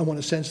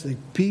to sense the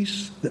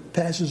peace that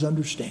passes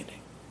understanding.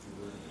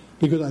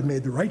 Because I've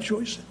made the right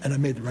choice and I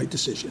made the right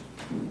decision.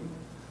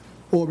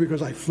 Or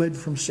because I fled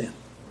from sin.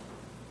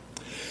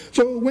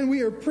 So when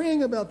we are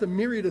praying about the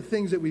myriad of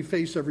things that we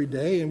face every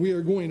day, and we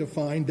are going to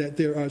find that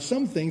there are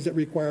some things that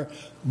require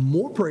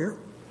more prayer,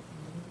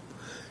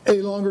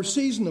 a longer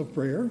season of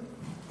prayer,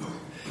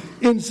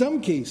 in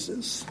some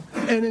cases,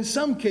 and in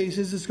some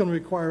cases it's going to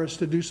require us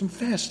to do some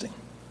fasting.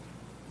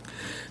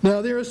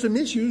 Now there are some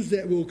issues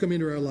that will come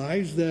into our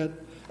lives that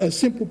a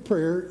simple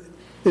prayer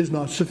is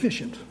not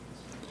sufficient.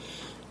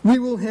 We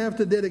will have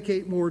to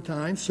dedicate more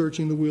time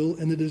searching the will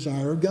and the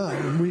desire of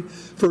God. When we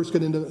first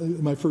got into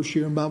my first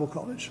year in Bible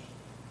college,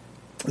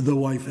 the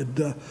wife had,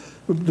 the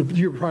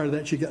year prior to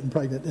that, she'd gotten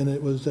pregnant, and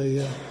it was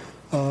a,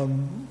 what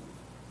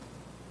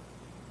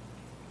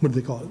do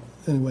they call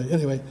it?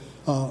 Anyway,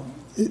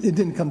 it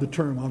didn't come to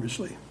term,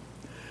 obviously.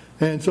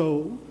 And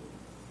so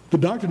the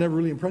doctor never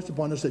really impressed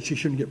upon us that she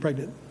shouldn't get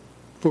pregnant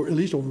for at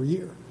least over a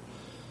year.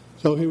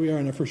 So here we are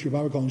in our first year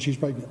Bible college, and she's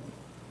pregnant.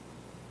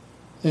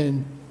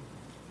 And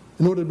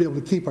in order to be able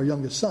to keep our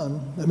youngest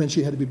son, that meant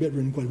she had to be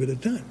bedridden quite a bit at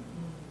a time.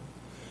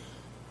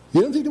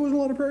 You don't think there was a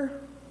lot of prayer?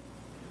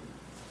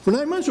 For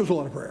 9 months there was a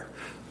lot of prayer.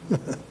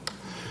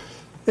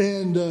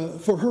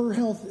 And for her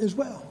health as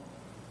well.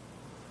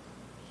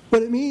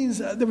 But it means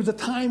there was a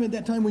time at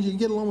that time when you can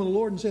get along with the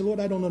Lord and say, Lord,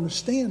 I don't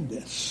understand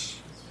this.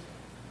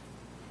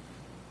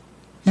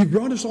 You've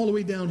brought us all the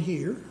way down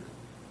here,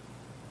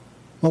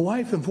 my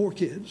wife and 4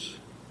 kids,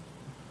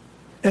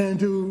 and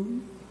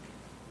to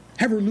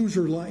have her lose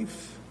her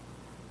life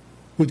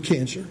with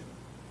cancer.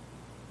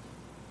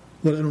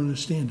 But I don't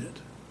understand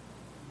it.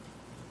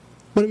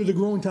 But it was a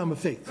growing time of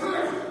faith.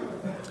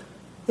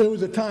 It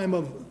was a time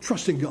of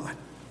trusting God.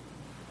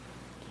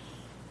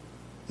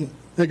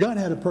 That God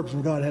had a purpose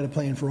and God had a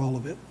plan for all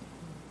of it.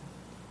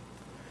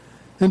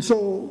 And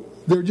so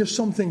there are just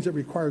some things that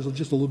requires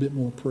just a little bit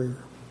more prayer.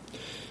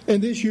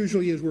 And this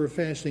usually is where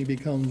fasting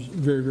becomes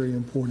very, very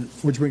important,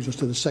 which brings us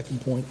to the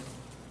second point,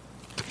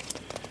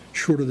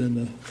 shorter than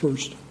the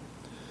first.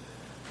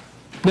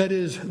 That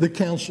is the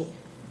counsel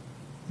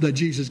that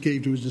Jesus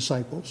gave to his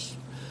disciples.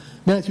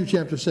 Matthew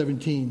chapter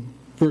 17,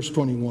 verse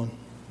 21.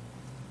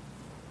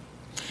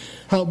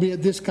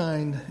 Howbeit this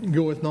kind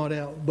goeth not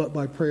out, but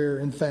by prayer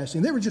and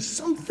fasting. There were just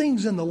some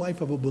things in the life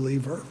of a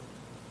believer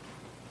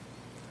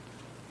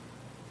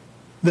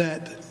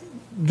that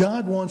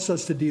God wants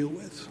us to deal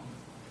with.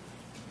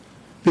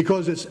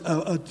 Because it's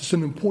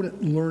an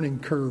important learning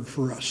curve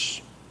for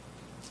us.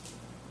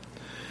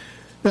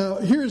 Now,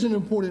 here's an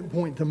important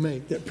point to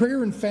make, that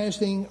prayer and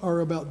fasting are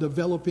about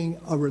developing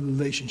a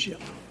relationship.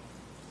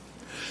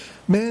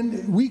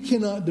 Man, we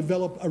cannot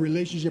develop a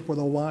relationship with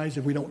our wives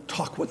if we don't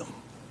talk with them.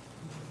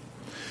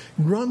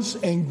 Grunts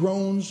and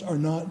groans are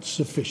not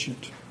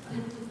sufficient.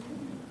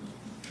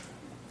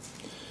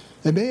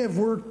 It may have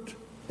worked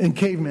in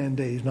caveman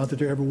days, not that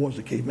there ever was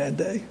a caveman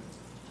day,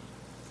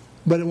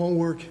 but it won't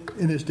work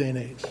in this day and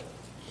age.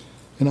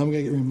 And I'm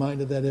going to get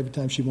reminded of that every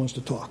time she wants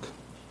to talk.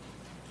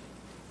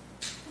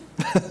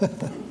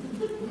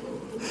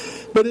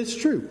 But it's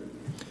true.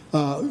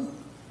 In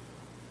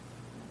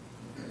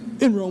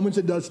Romans,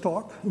 it does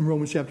talk. In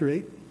Romans chapter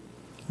 8,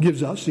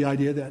 gives us the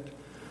idea that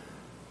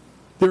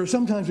there are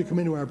sometimes we come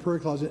into our prayer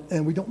closet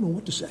and we don't know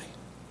what to say.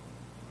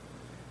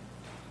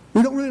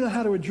 We don't really know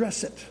how to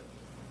address it.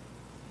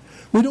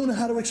 We don't know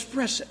how to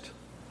express it.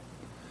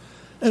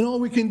 And all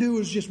we can do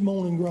is just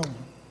moan and groan.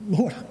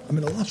 Lord, I'm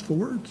at a loss for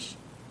words.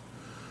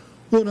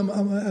 Lord,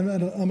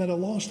 I'm at a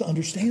loss to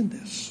understand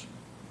this.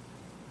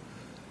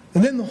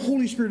 And then the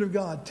Holy Spirit of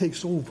God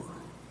takes over.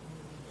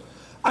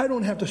 I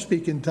don't have to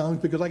speak in tongues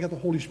because I got the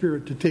Holy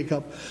Spirit to take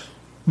up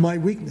my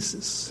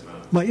weaknesses,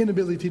 my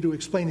inability to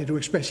explain and to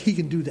express. He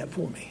can do that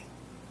for me.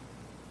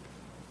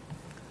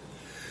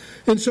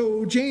 And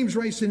so James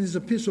writes in his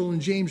epistle in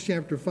James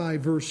chapter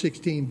 5, verse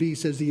 16b,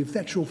 says, the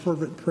effectual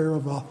fervent prayer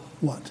of a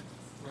what?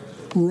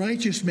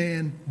 Righteous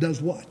man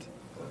does what?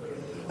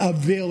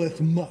 Availeth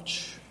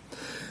much.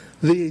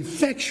 The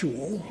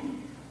effectual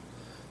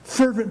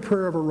fervent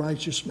prayer of a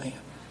righteous man.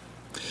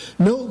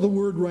 Note the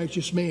word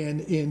righteous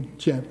man in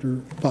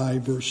chapter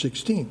 5, verse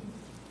 16.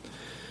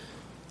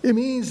 It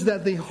means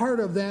that the heart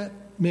of that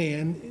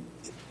man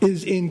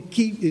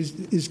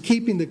is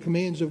keeping the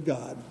commands of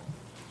God.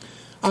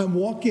 I'm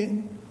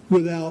walking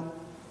without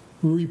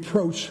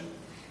reproach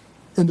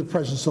in the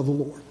presence of the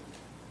Lord.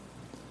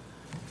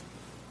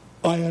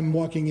 I am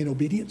walking in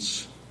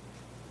obedience.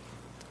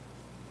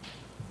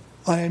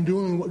 I am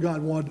doing what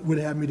God would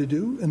have me to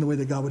do in the way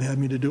that God would have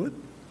me to do it.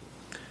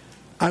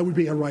 I would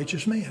be a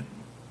righteous man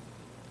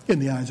in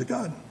the eyes of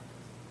God.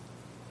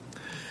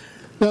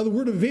 Now, the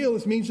word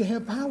availeth means to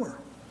have power.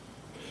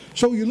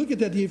 So you look at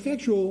that, the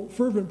effectual,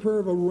 fervent prayer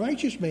of a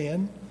righteous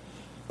man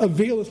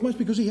availeth much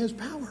because he has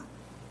power.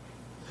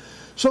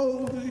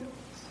 So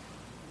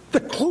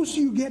the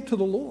closer you get to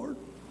the Lord,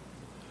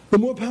 the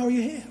more power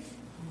you have.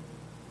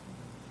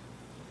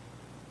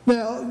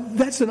 Now,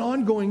 that's an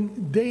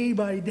ongoing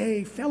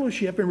day-by-day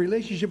fellowship and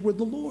relationship with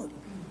the Lord.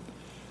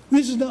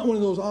 This is not one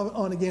of those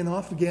on again,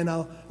 off again.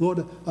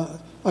 Lord,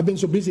 I've been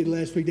so busy the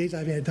last 3 days, I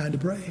haven't had time to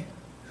pray.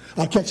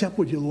 I'll catch up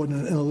with you, Lord, in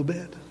a little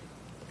bit.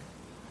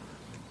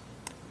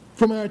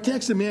 From our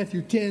text in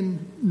Matthew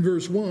 10,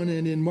 verse 1,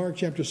 and in Mark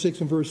chapter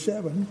 6 and verse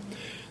 7,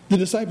 the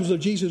disciples of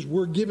Jesus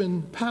were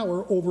given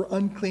power over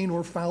unclean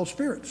or foul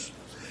spirits.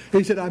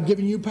 He said, I've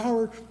given you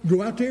power.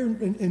 Go out there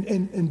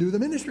and do the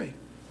ministry.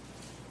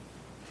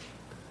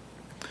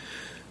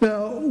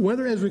 Now,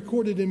 whether as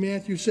recorded in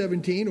Matthew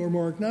 17 or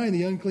Mark 9,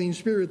 the unclean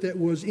spirit that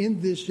was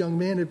in this young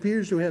man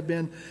appears to have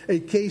been a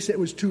case that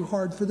was too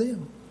hard for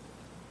them.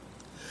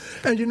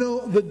 And you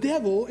know, the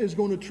devil is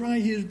going to try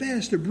his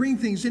best to bring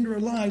things into our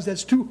lives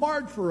that's too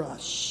hard for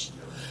us.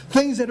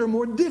 Things that are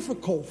more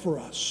difficult for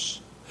us.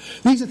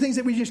 These are things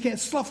that we just can't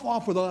slough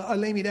off with I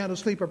lay me down to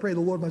sleep, I pray the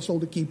Lord my soul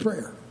to keep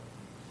prayer.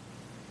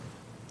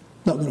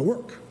 Not going to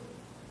work.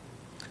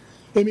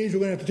 It means we're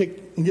going to have to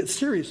take and get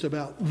serious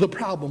about the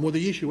problem or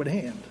the issue at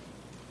hand.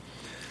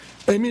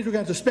 And it means we're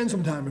going to have to spend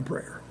some time in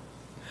prayer.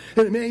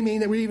 And it may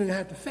mean that we even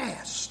have to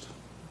fast.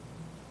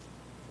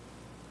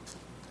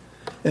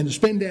 And to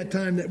spend that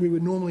time that we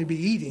would normally be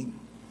eating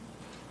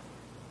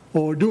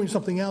or doing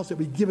something else, that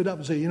we give it up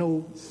and say, you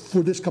know,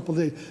 for this couple of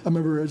days. I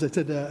remember, as I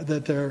said,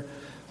 that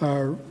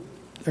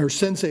our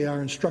sensei,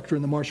 our instructor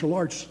in the martial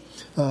arts,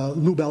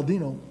 Lou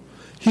Baldino,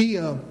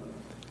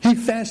 he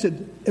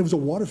fasted. It was a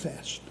water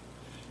fast.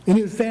 And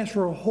he would fast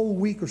for a whole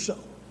week or so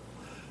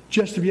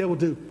just to be able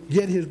to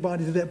get his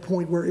body to that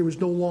point where it was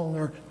no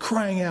longer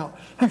crying out,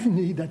 I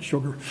need that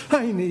sugar,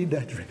 I need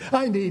that drink,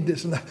 I need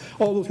this and that,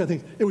 all those kind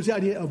of things. It was the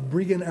idea of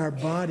bringing our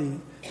body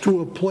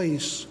to a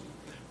place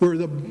where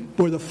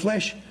the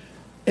flesh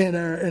and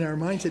our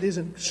mindset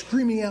isn't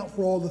screaming out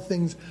for all the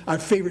things, our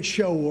favorite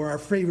show or our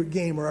favorite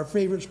game or our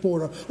favorite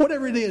sport or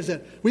whatever it is,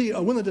 that we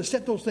are willing to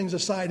set those things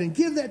aside and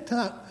give that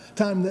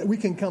time that we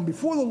can come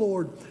before the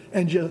Lord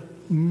and just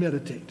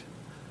meditate.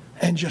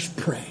 And just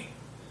pray.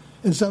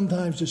 And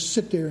sometimes just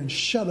sit there and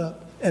shut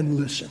up and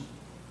listen.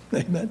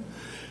 Amen?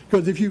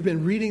 Because if you've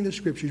been reading the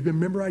Scripture, you've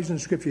been memorizing the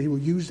Scripture, He will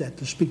use that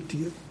to speak to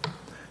you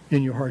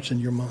in your hearts and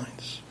your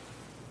minds.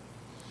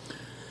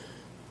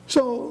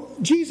 So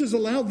Jesus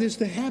allowed this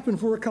to happen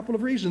for a couple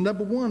of reasons.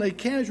 Number one, a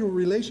casual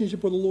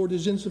relationship with the Lord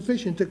is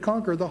insufficient to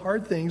conquer the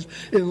hard things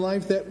in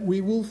life that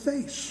we will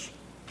face.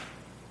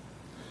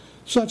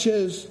 Such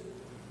as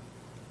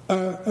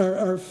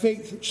our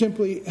faith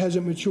simply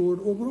hasn't matured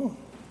or grown.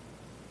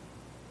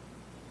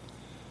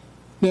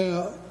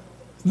 Now,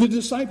 the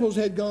disciples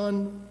had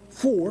gone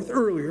forth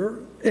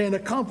earlier and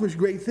accomplished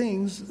great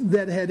things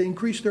that had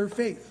increased their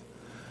faith.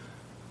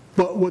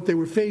 But what they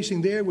were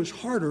facing there was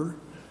harder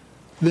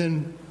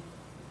than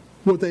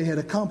what they had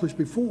accomplished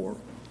before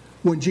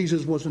when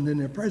Jesus wasn't in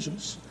their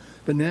presence.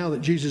 But now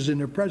that Jesus is in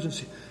their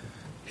presence,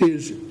 He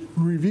is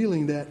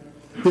revealing that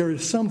there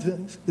is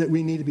something that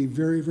we need to be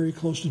very, very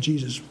close to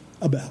Jesus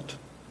about.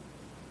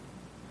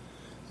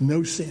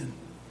 No sin,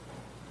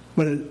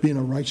 but being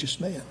a righteous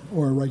man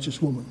or a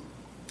righteous woman.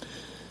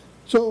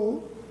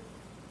 So,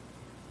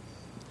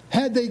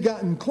 had they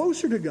gotten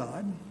closer to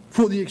God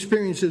for the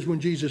experiences when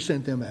Jesus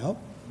sent them out?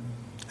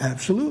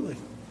 Absolutely.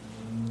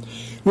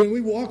 When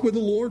we walk with the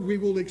Lord, we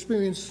will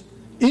experience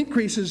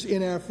increases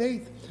in our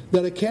faith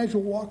that a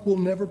casual walk will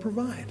never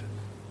provide.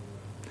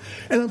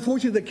 And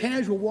unfortunately, the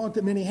casual walk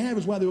that many have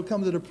is why they will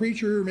come to the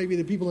preacher or maybe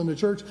the people in the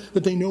church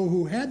that they know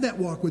who had that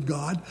walk with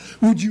God.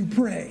 Would you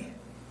pray?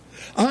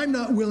 I'm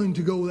not willing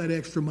to go that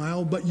extra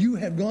mile, but you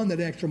have gone that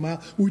extra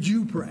mile. Would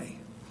you pray?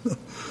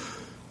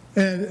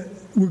 And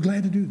we're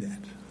glad to do that.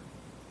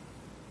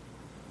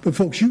 But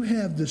folks, you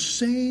have the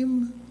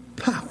same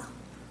power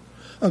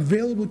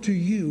available to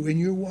you in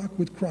your walk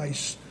with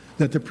Christ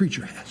that the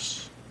preacher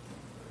has.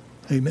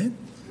 Amen?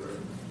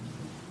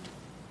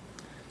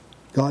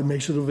 God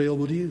makes it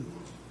available to you.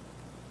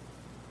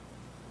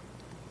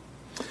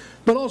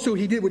 But also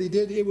He did what He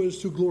did. It was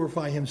to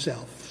glorify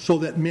Himself so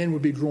that men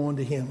would be drawn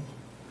to Him.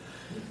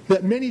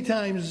 That many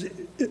times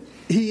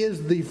He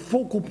is the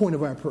focal point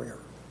of our prayer.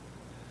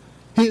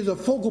 He is a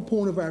focal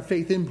point of our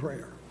faith in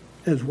prayer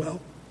as well.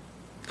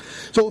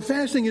 So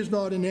fasting is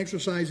not an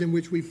exercise in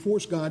which we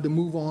force God to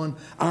move on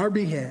our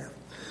behalf.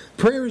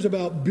 Prayer is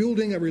about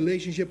building a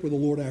relationship with the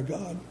Lord our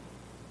God.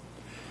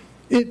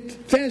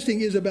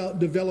 Fasting is about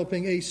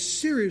developing a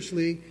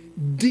seriously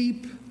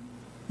deep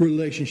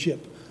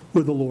relationship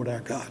with the Lord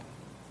our God.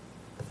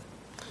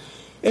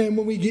 And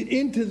when we get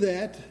into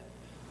that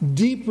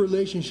deep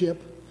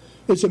relationship,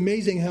 it's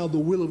amazing how the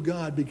will of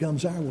God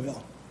becomes our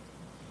will.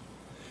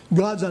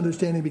 God's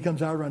understanding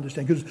becomes our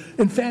understanding. Because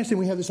in fasting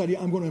we have this idea,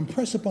 I'm going to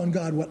impress upon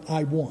God what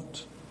I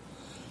want.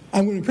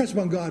 I'm going to impress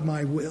upon God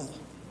my will.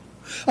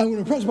 I'm going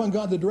to impress upon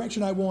God the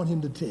direction I want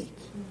Him to take.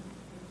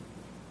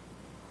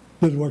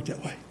 Doesn't work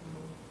that way.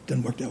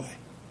 Doesn't work that way.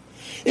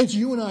 It's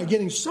you and I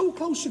getting so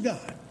close to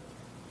God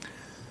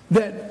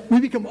that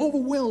we become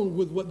overwhelmed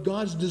with what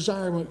God's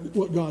desire,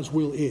 what God's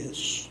will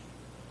is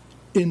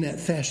in that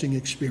fasting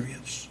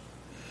experience.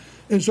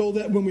 And so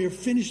that when we have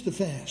finished the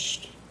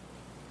fast,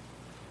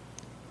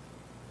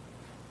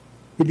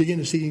 we begin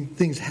to see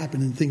things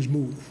happen and things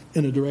move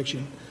in a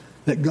direction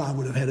that God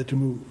would have had it to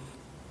move.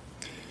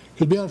 Because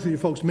to be honest with you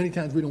folks, many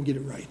times we don't get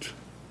it right.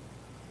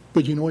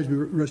 But you can always be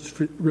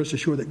rest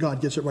assured that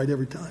God gets it right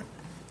every time.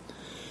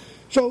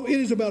 So it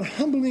is about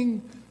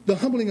the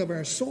humbling of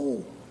our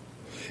soul.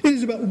 It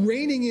is about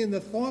reining in the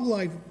thought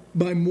life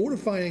by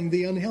mortifying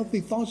the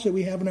unhealthy thoughts that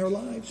we have in our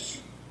lives.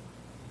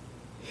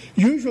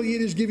 Usually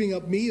it is giving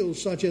up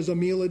meals such as a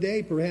meal a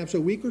day, perhaps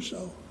a week or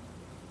so.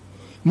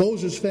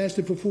 Moses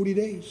fasted for 40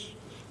 days.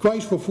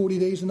 Christ for 40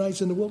 days and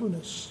nights in the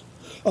wilderness.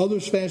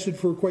 Others fasted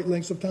for quite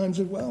lengths of times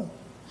as well.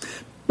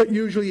 But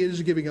usually it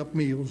is giving up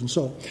meals. And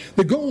so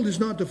the goal is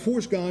not to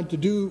force God to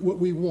do what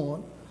we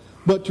want,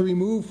 but to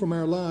remove from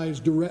our lives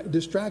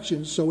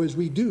distractions so as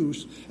we do,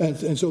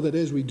 and so that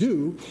as we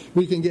do,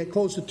 we can get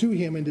closer to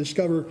Him and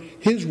discover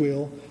His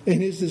will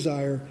and His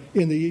desire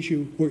in the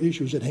issue or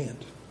issues at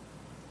hand.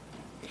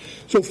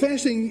 So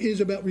fasting is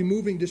about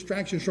removing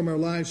distractions from our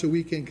lives so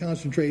we can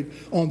concentrate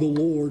on the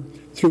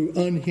Lord through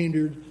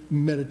unhindered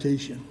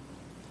meditation.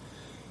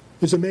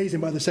 It's amazing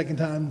by the second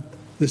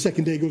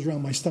day goes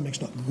around, my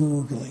stomach's not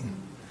gurgling,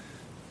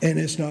 and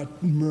it's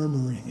not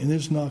murmuring, and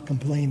it's not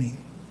complaining.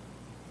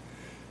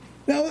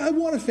 Now, a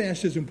water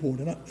fast is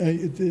important.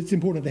 It's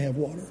important to have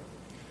water.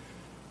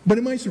 But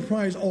it might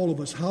surprise all of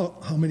us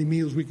how many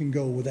meals we can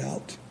go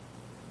without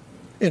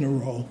in a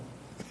row.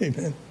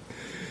 Amen.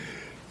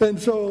 And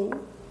so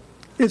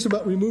it's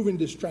about removing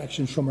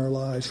distractions from our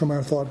lives, from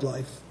our thought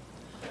life,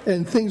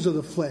 and things of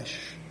the flesh.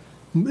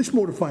 It's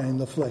mortifying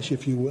the flesh,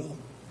 if you will.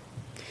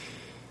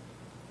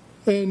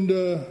 And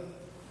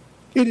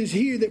it is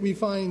here that we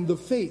find the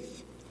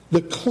faith,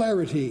 the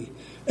clarity,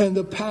 and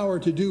the power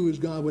to do as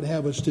God would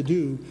have us to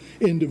do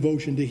in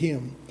devotion to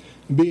Him,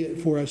 be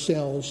it for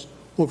ourselves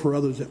or for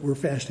others that we're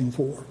fasting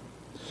for.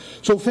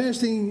 So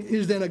fasting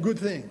is then a good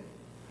thing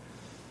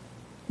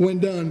when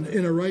done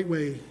in a right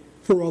way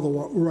for all the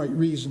right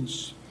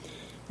reasons.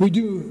 We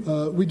do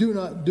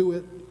not do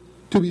it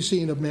to be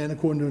seen of man,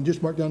 according to,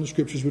 just mark down the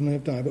scriptures, we don't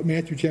have time, but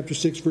Matthew chapter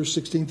 6, verse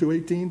 16 through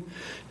 18,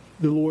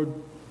 the Lord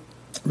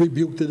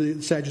rebuked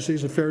the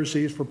Sadducees and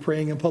Pharisees for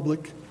praying in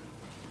public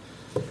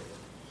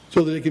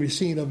so that it can be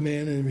seen of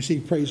man and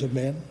receive praise of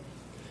man.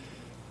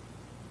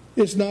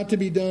 It's not to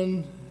be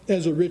done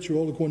as a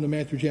ritual, according to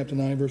Matthew chapter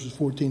 9, verses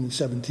 14 and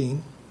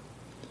 17.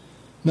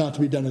 Not to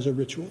be done as a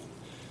ritual.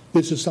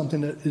 This is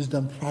something that is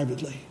done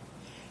privately.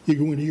 You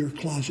go into your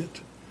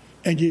closet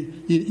and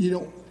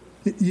you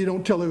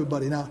don't tell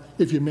everybody. Now,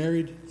 if you're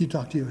married, you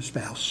talk to your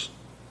spouse.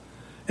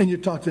 And you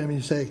talk to them and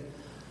you say,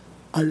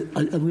 I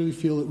really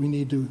feel that we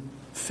need to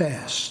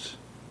fast.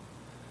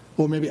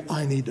 Or maybe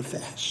I need to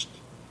fast.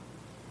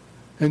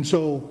 And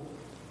so,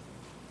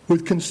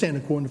 with consent,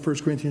 according to 1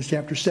 Corinthians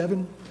chapter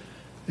 7,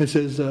 it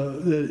says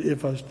that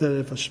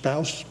if a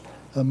spouse,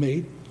 a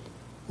mate,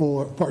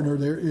 or partner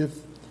there,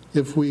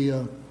 if we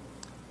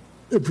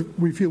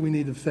feel we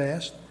need to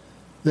fast,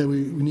 then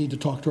we need to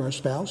talk to our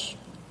spouse,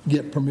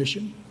 get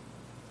permission,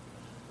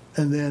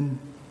 and then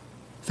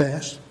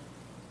fast,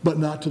 but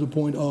not to the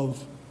point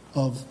of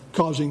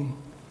causing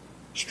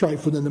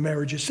strife within the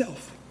marriage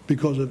itself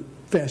because of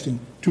fasting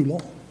too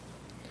long.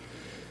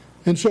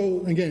 And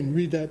so, again,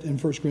 read that in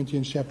 1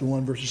 Corinthians chapter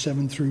 1, verses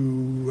 7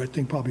 through, I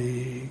think,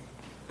 probably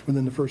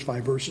within the first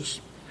 5 verses.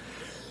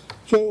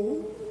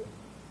 So,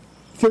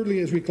 thirdly,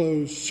 as we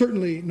close,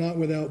 certainly not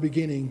without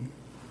beginning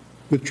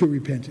with true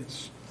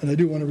repentance. And I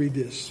do want to read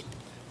this,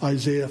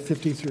 Isaiah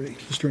 53.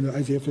 Let's turn to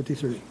Isaiah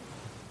 53.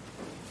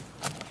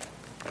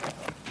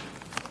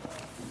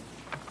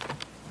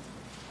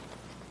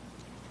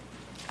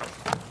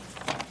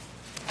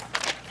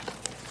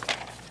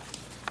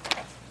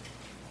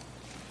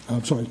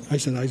 I'm sorry, I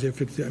said Isaiah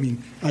 50. I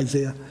mean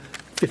Isaiah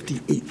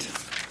 58.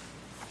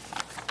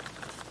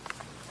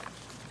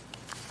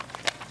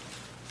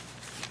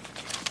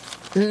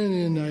 And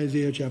in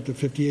Isaiah chapter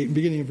 58,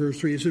 beginning in verse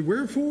 3, it says,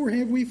 "Wherefore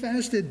have we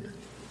fasted,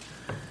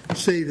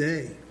 say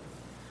they,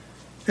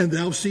 and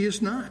thou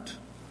seest not?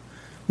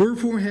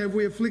 Wherefore have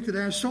we afflicted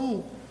our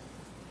soul,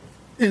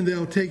 and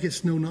thou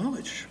takest no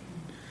knowledge?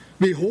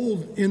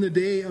 Behold, in the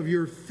day of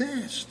your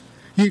fast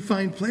ye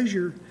find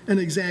pleasure, and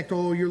exact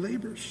all your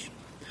labors.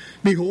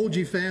 Behold,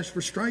 ye fast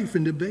for strife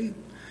and debate,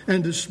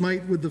 and to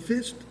smite with the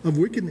fist of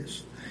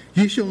wickedness.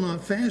 Ye shall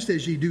not fast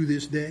as ye do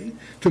this day,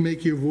 to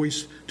make your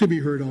voice to be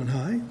heard on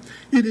high.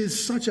 It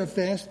is such a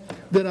fast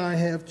that I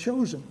have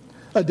chosen,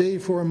 a day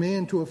for a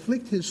man to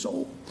afflict his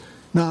soul."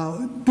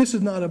 Now, this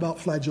is not about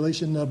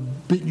flagellation,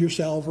 beat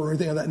yourself or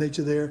anything of that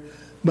nature there,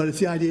 but it's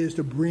the idea is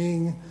to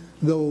bring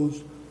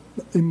those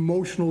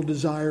emotional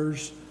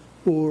desires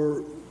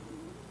or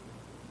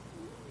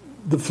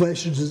the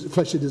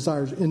fleshly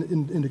desires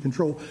into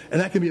control. And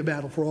that can be a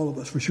battle for all of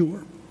us, for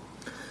sure.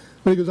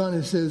 But he goes on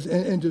and says,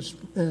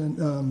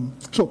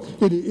 so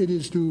it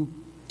is to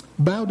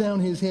bow down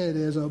his head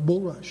as a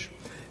bulrush,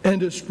 and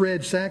to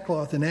spread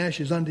sackcloth and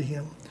ashes unto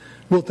him.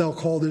 Wilt thou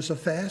call this a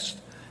fast,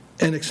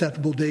 an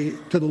acceptable day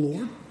to the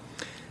Lord?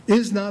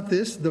 Is not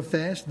this the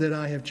fast that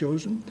I have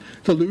chosen,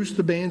 to loose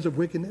the bands of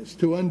wickedness,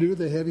 to undo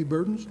the heavy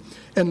burdens,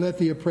 and let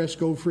the oppressed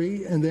go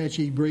free, and that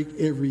ye break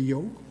every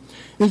yoke?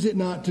 Is it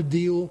not to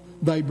deal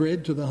thy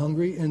bread to the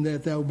hungry, and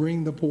that thou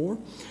bring the poor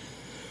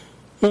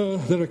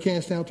that are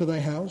cast out to thy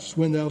house?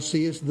 When thou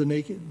seest the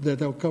naked, that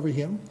thou cover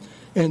him,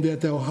 and that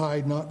thou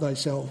hide not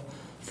thyself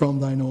from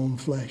thine own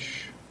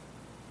flesh.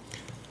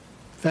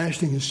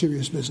 Fasting is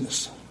serious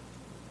business,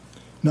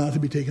 not to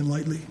be taken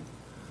lightly,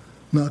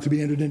 not to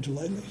be entered into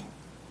lightly,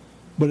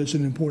 but it's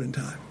an important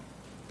time.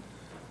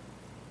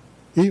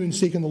 Even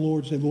seeking the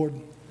Lord, say, "Lord,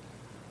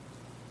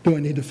 do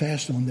I need to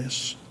fast on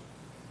this?"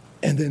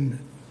 And then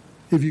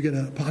if you get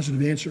a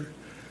positive answer,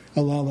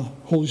 allow the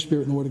Holy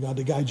Spirit and the Word of God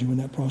to guide you in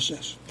that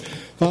process.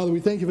 Father, we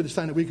thank you for this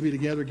time that we can be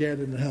together,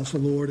 gathered in the house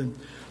of the Lord. And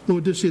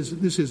Lord, this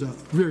is a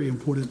very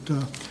important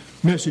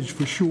message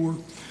for sure.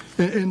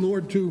 And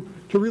Lord, to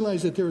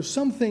realize that there are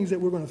some things that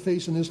we're going to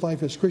face in this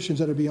life as Christians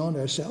that are beyond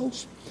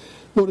ourselves.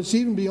 Lord, it's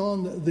even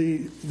beyond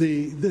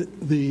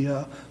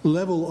the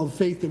level of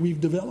faith that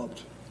we've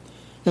developed.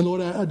 And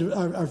Lord,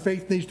 our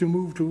faith needs to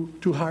move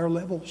to higher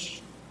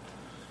levels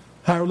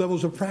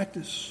of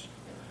practice,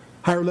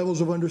 higher levels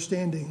of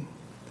understanding,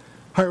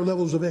 higher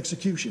levels of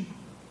execution.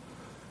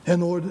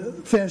 And Lord,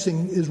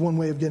 fasting is one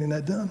way of getting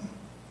that done.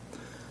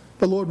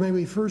 But Lord, may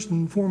we first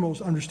and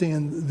foremost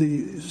understand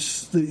the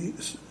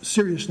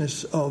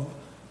seriousness of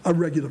a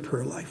regular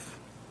prayer life.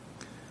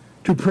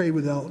 To pray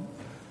without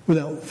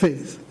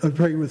faith,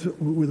 pray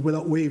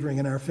without wavering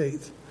in our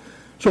faith.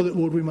 So that,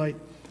 Lord, we might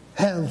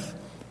have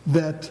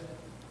that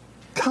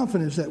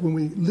confidence that when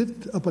we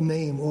lift up a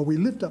name or we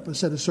lift up a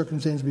set of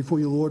circumstances before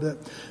you, Lord, that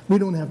we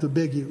don't have to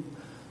beg you,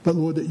 but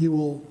Lord, that you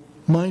will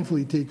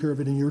mindfully take care of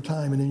it in your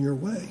time and in your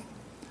way.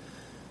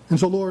 And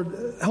so,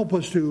 Lord, help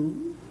us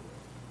to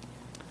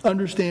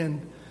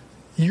understand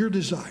your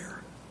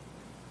desire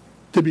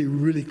to be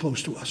really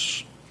close to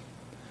us.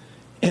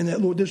 And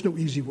that, Lord, there's no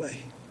easy way.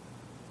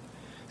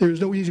 There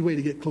is no easy way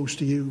to get close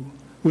to you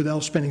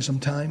without spending some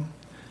time,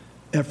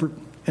 effort,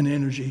 and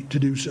energy to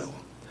do so.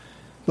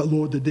 But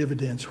Lord, the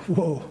dividends,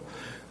 whoa,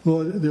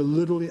 Lord, they're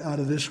literally out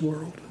of this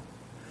world.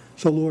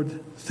 So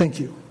Lord, thank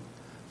you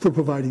for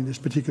providing this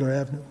particular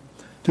avenue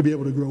to be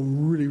able to grow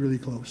really, really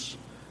close,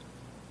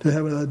 to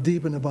have a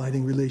deep and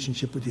abiding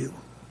relationship with you.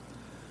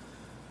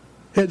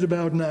 Heads are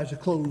bowed and eyes are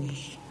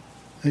closed.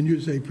 And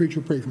you say, "Preacher,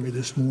 pray for me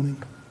this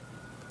morning."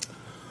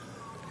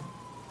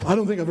 I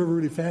don't think I've ever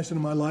really fasted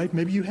in my life.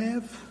 Maybe you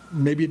have.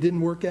 Maybe it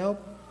didn't work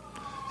out.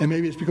 And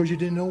maybe it's because you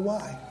didn't know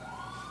why.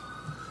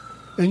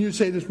 And you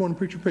say this morning,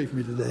 "Preacher, pray for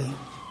me today."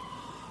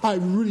 I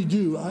really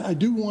do. I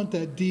do want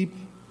that deep,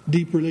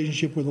 deep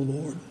relationship with the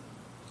Lord.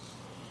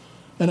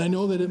 And I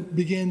know that it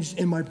begins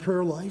in my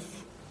prayer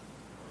life.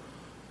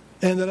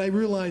 And that I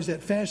realize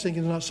that fasting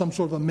is not some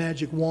sort of a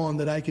magic wand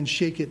that I can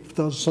shake it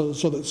so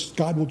that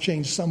God will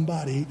change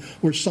somebody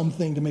or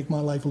something to make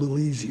my life a little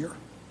easier.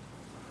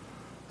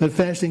 That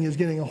fasting is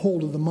getting a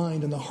hold of the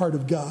mind and the heart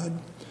of God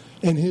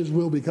and His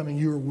will becoming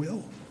your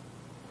will.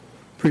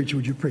 Preacher,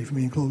 would you pray for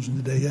me in closing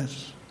today?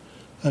 Yes.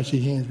 I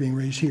see hands being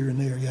raised here and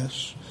there.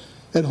 Yes.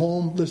 At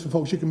home, listen,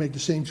 folks, you can make the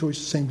same choice,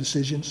 the same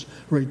decisions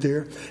right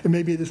there. And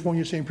maybe at this point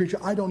you're saying, preacher,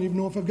 I don't even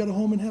know if I've got a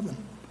home in heaven.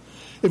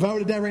 If I were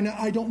to die right now,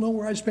 I don't know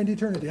where I'd spend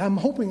eternity. I'm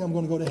hoping I'm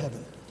going to go to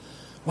heaven.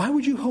 Why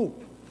would you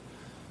hope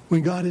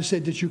when God has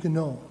said that you can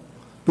know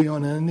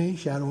beyond any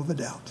shadow of a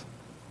doubt?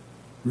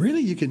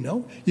 Really, you can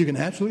know. You can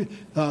absolutely.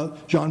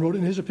 John wrote it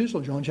in his epistle,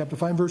 John chapter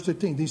 5, verse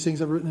 15. These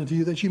things I've written unto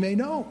you that you may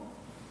know.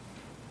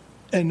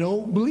 And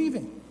know,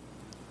 believing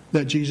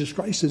that Jesus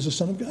Christ is the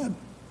Son of God.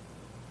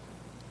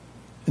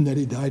 And that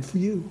He died for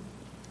you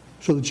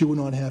so that you would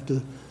not have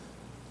to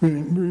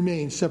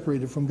remain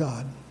separated from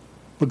God,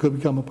 but could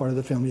become a part of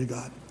the family of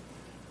God.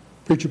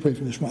 Preacher, pray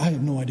for this one. I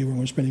have no idea where I'm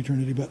going to spend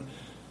eternity, but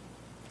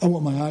I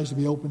want my eyes to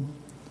be open.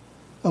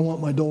 I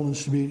want my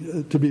dullness to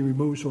be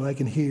removed so I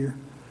can hear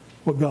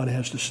what God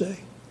has to say.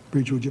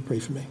 Preacher, would you pray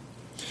for me?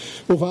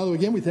 Well, Father,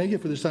 again, we thank you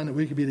for this time that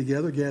we could be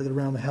together, gathered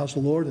around the house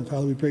of the Lord. And,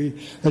 Father, we pray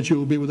that you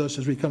will be with us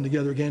as we come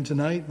together again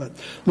tonight. But,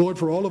 Lord,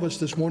 for all of us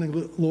this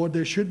morning, Lord,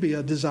 there should be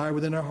a desire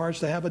within our hearts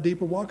to have a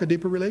deeper walk, a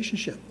deeper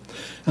relationship.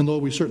 And,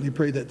 Lord, we certainly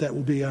pray that that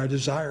will be our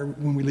desire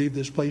when we leave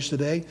this place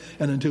today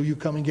and until you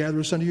come and gather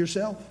us unto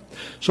yourself.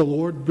 So,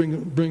 Lord,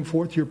 bring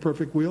forth your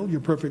perfect will,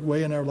 your perfect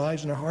way in our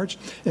lives and our hearts,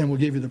 and we'll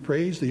give you the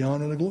praise, the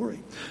honor, and the glory.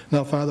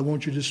 Now, Father,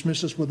 won't you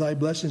dismiss us with thy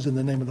blessings in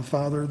the name of the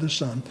Father, the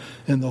Son,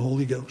 and the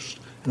Holy Ghost.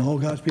 And all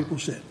God's people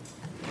said,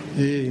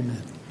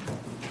 amen.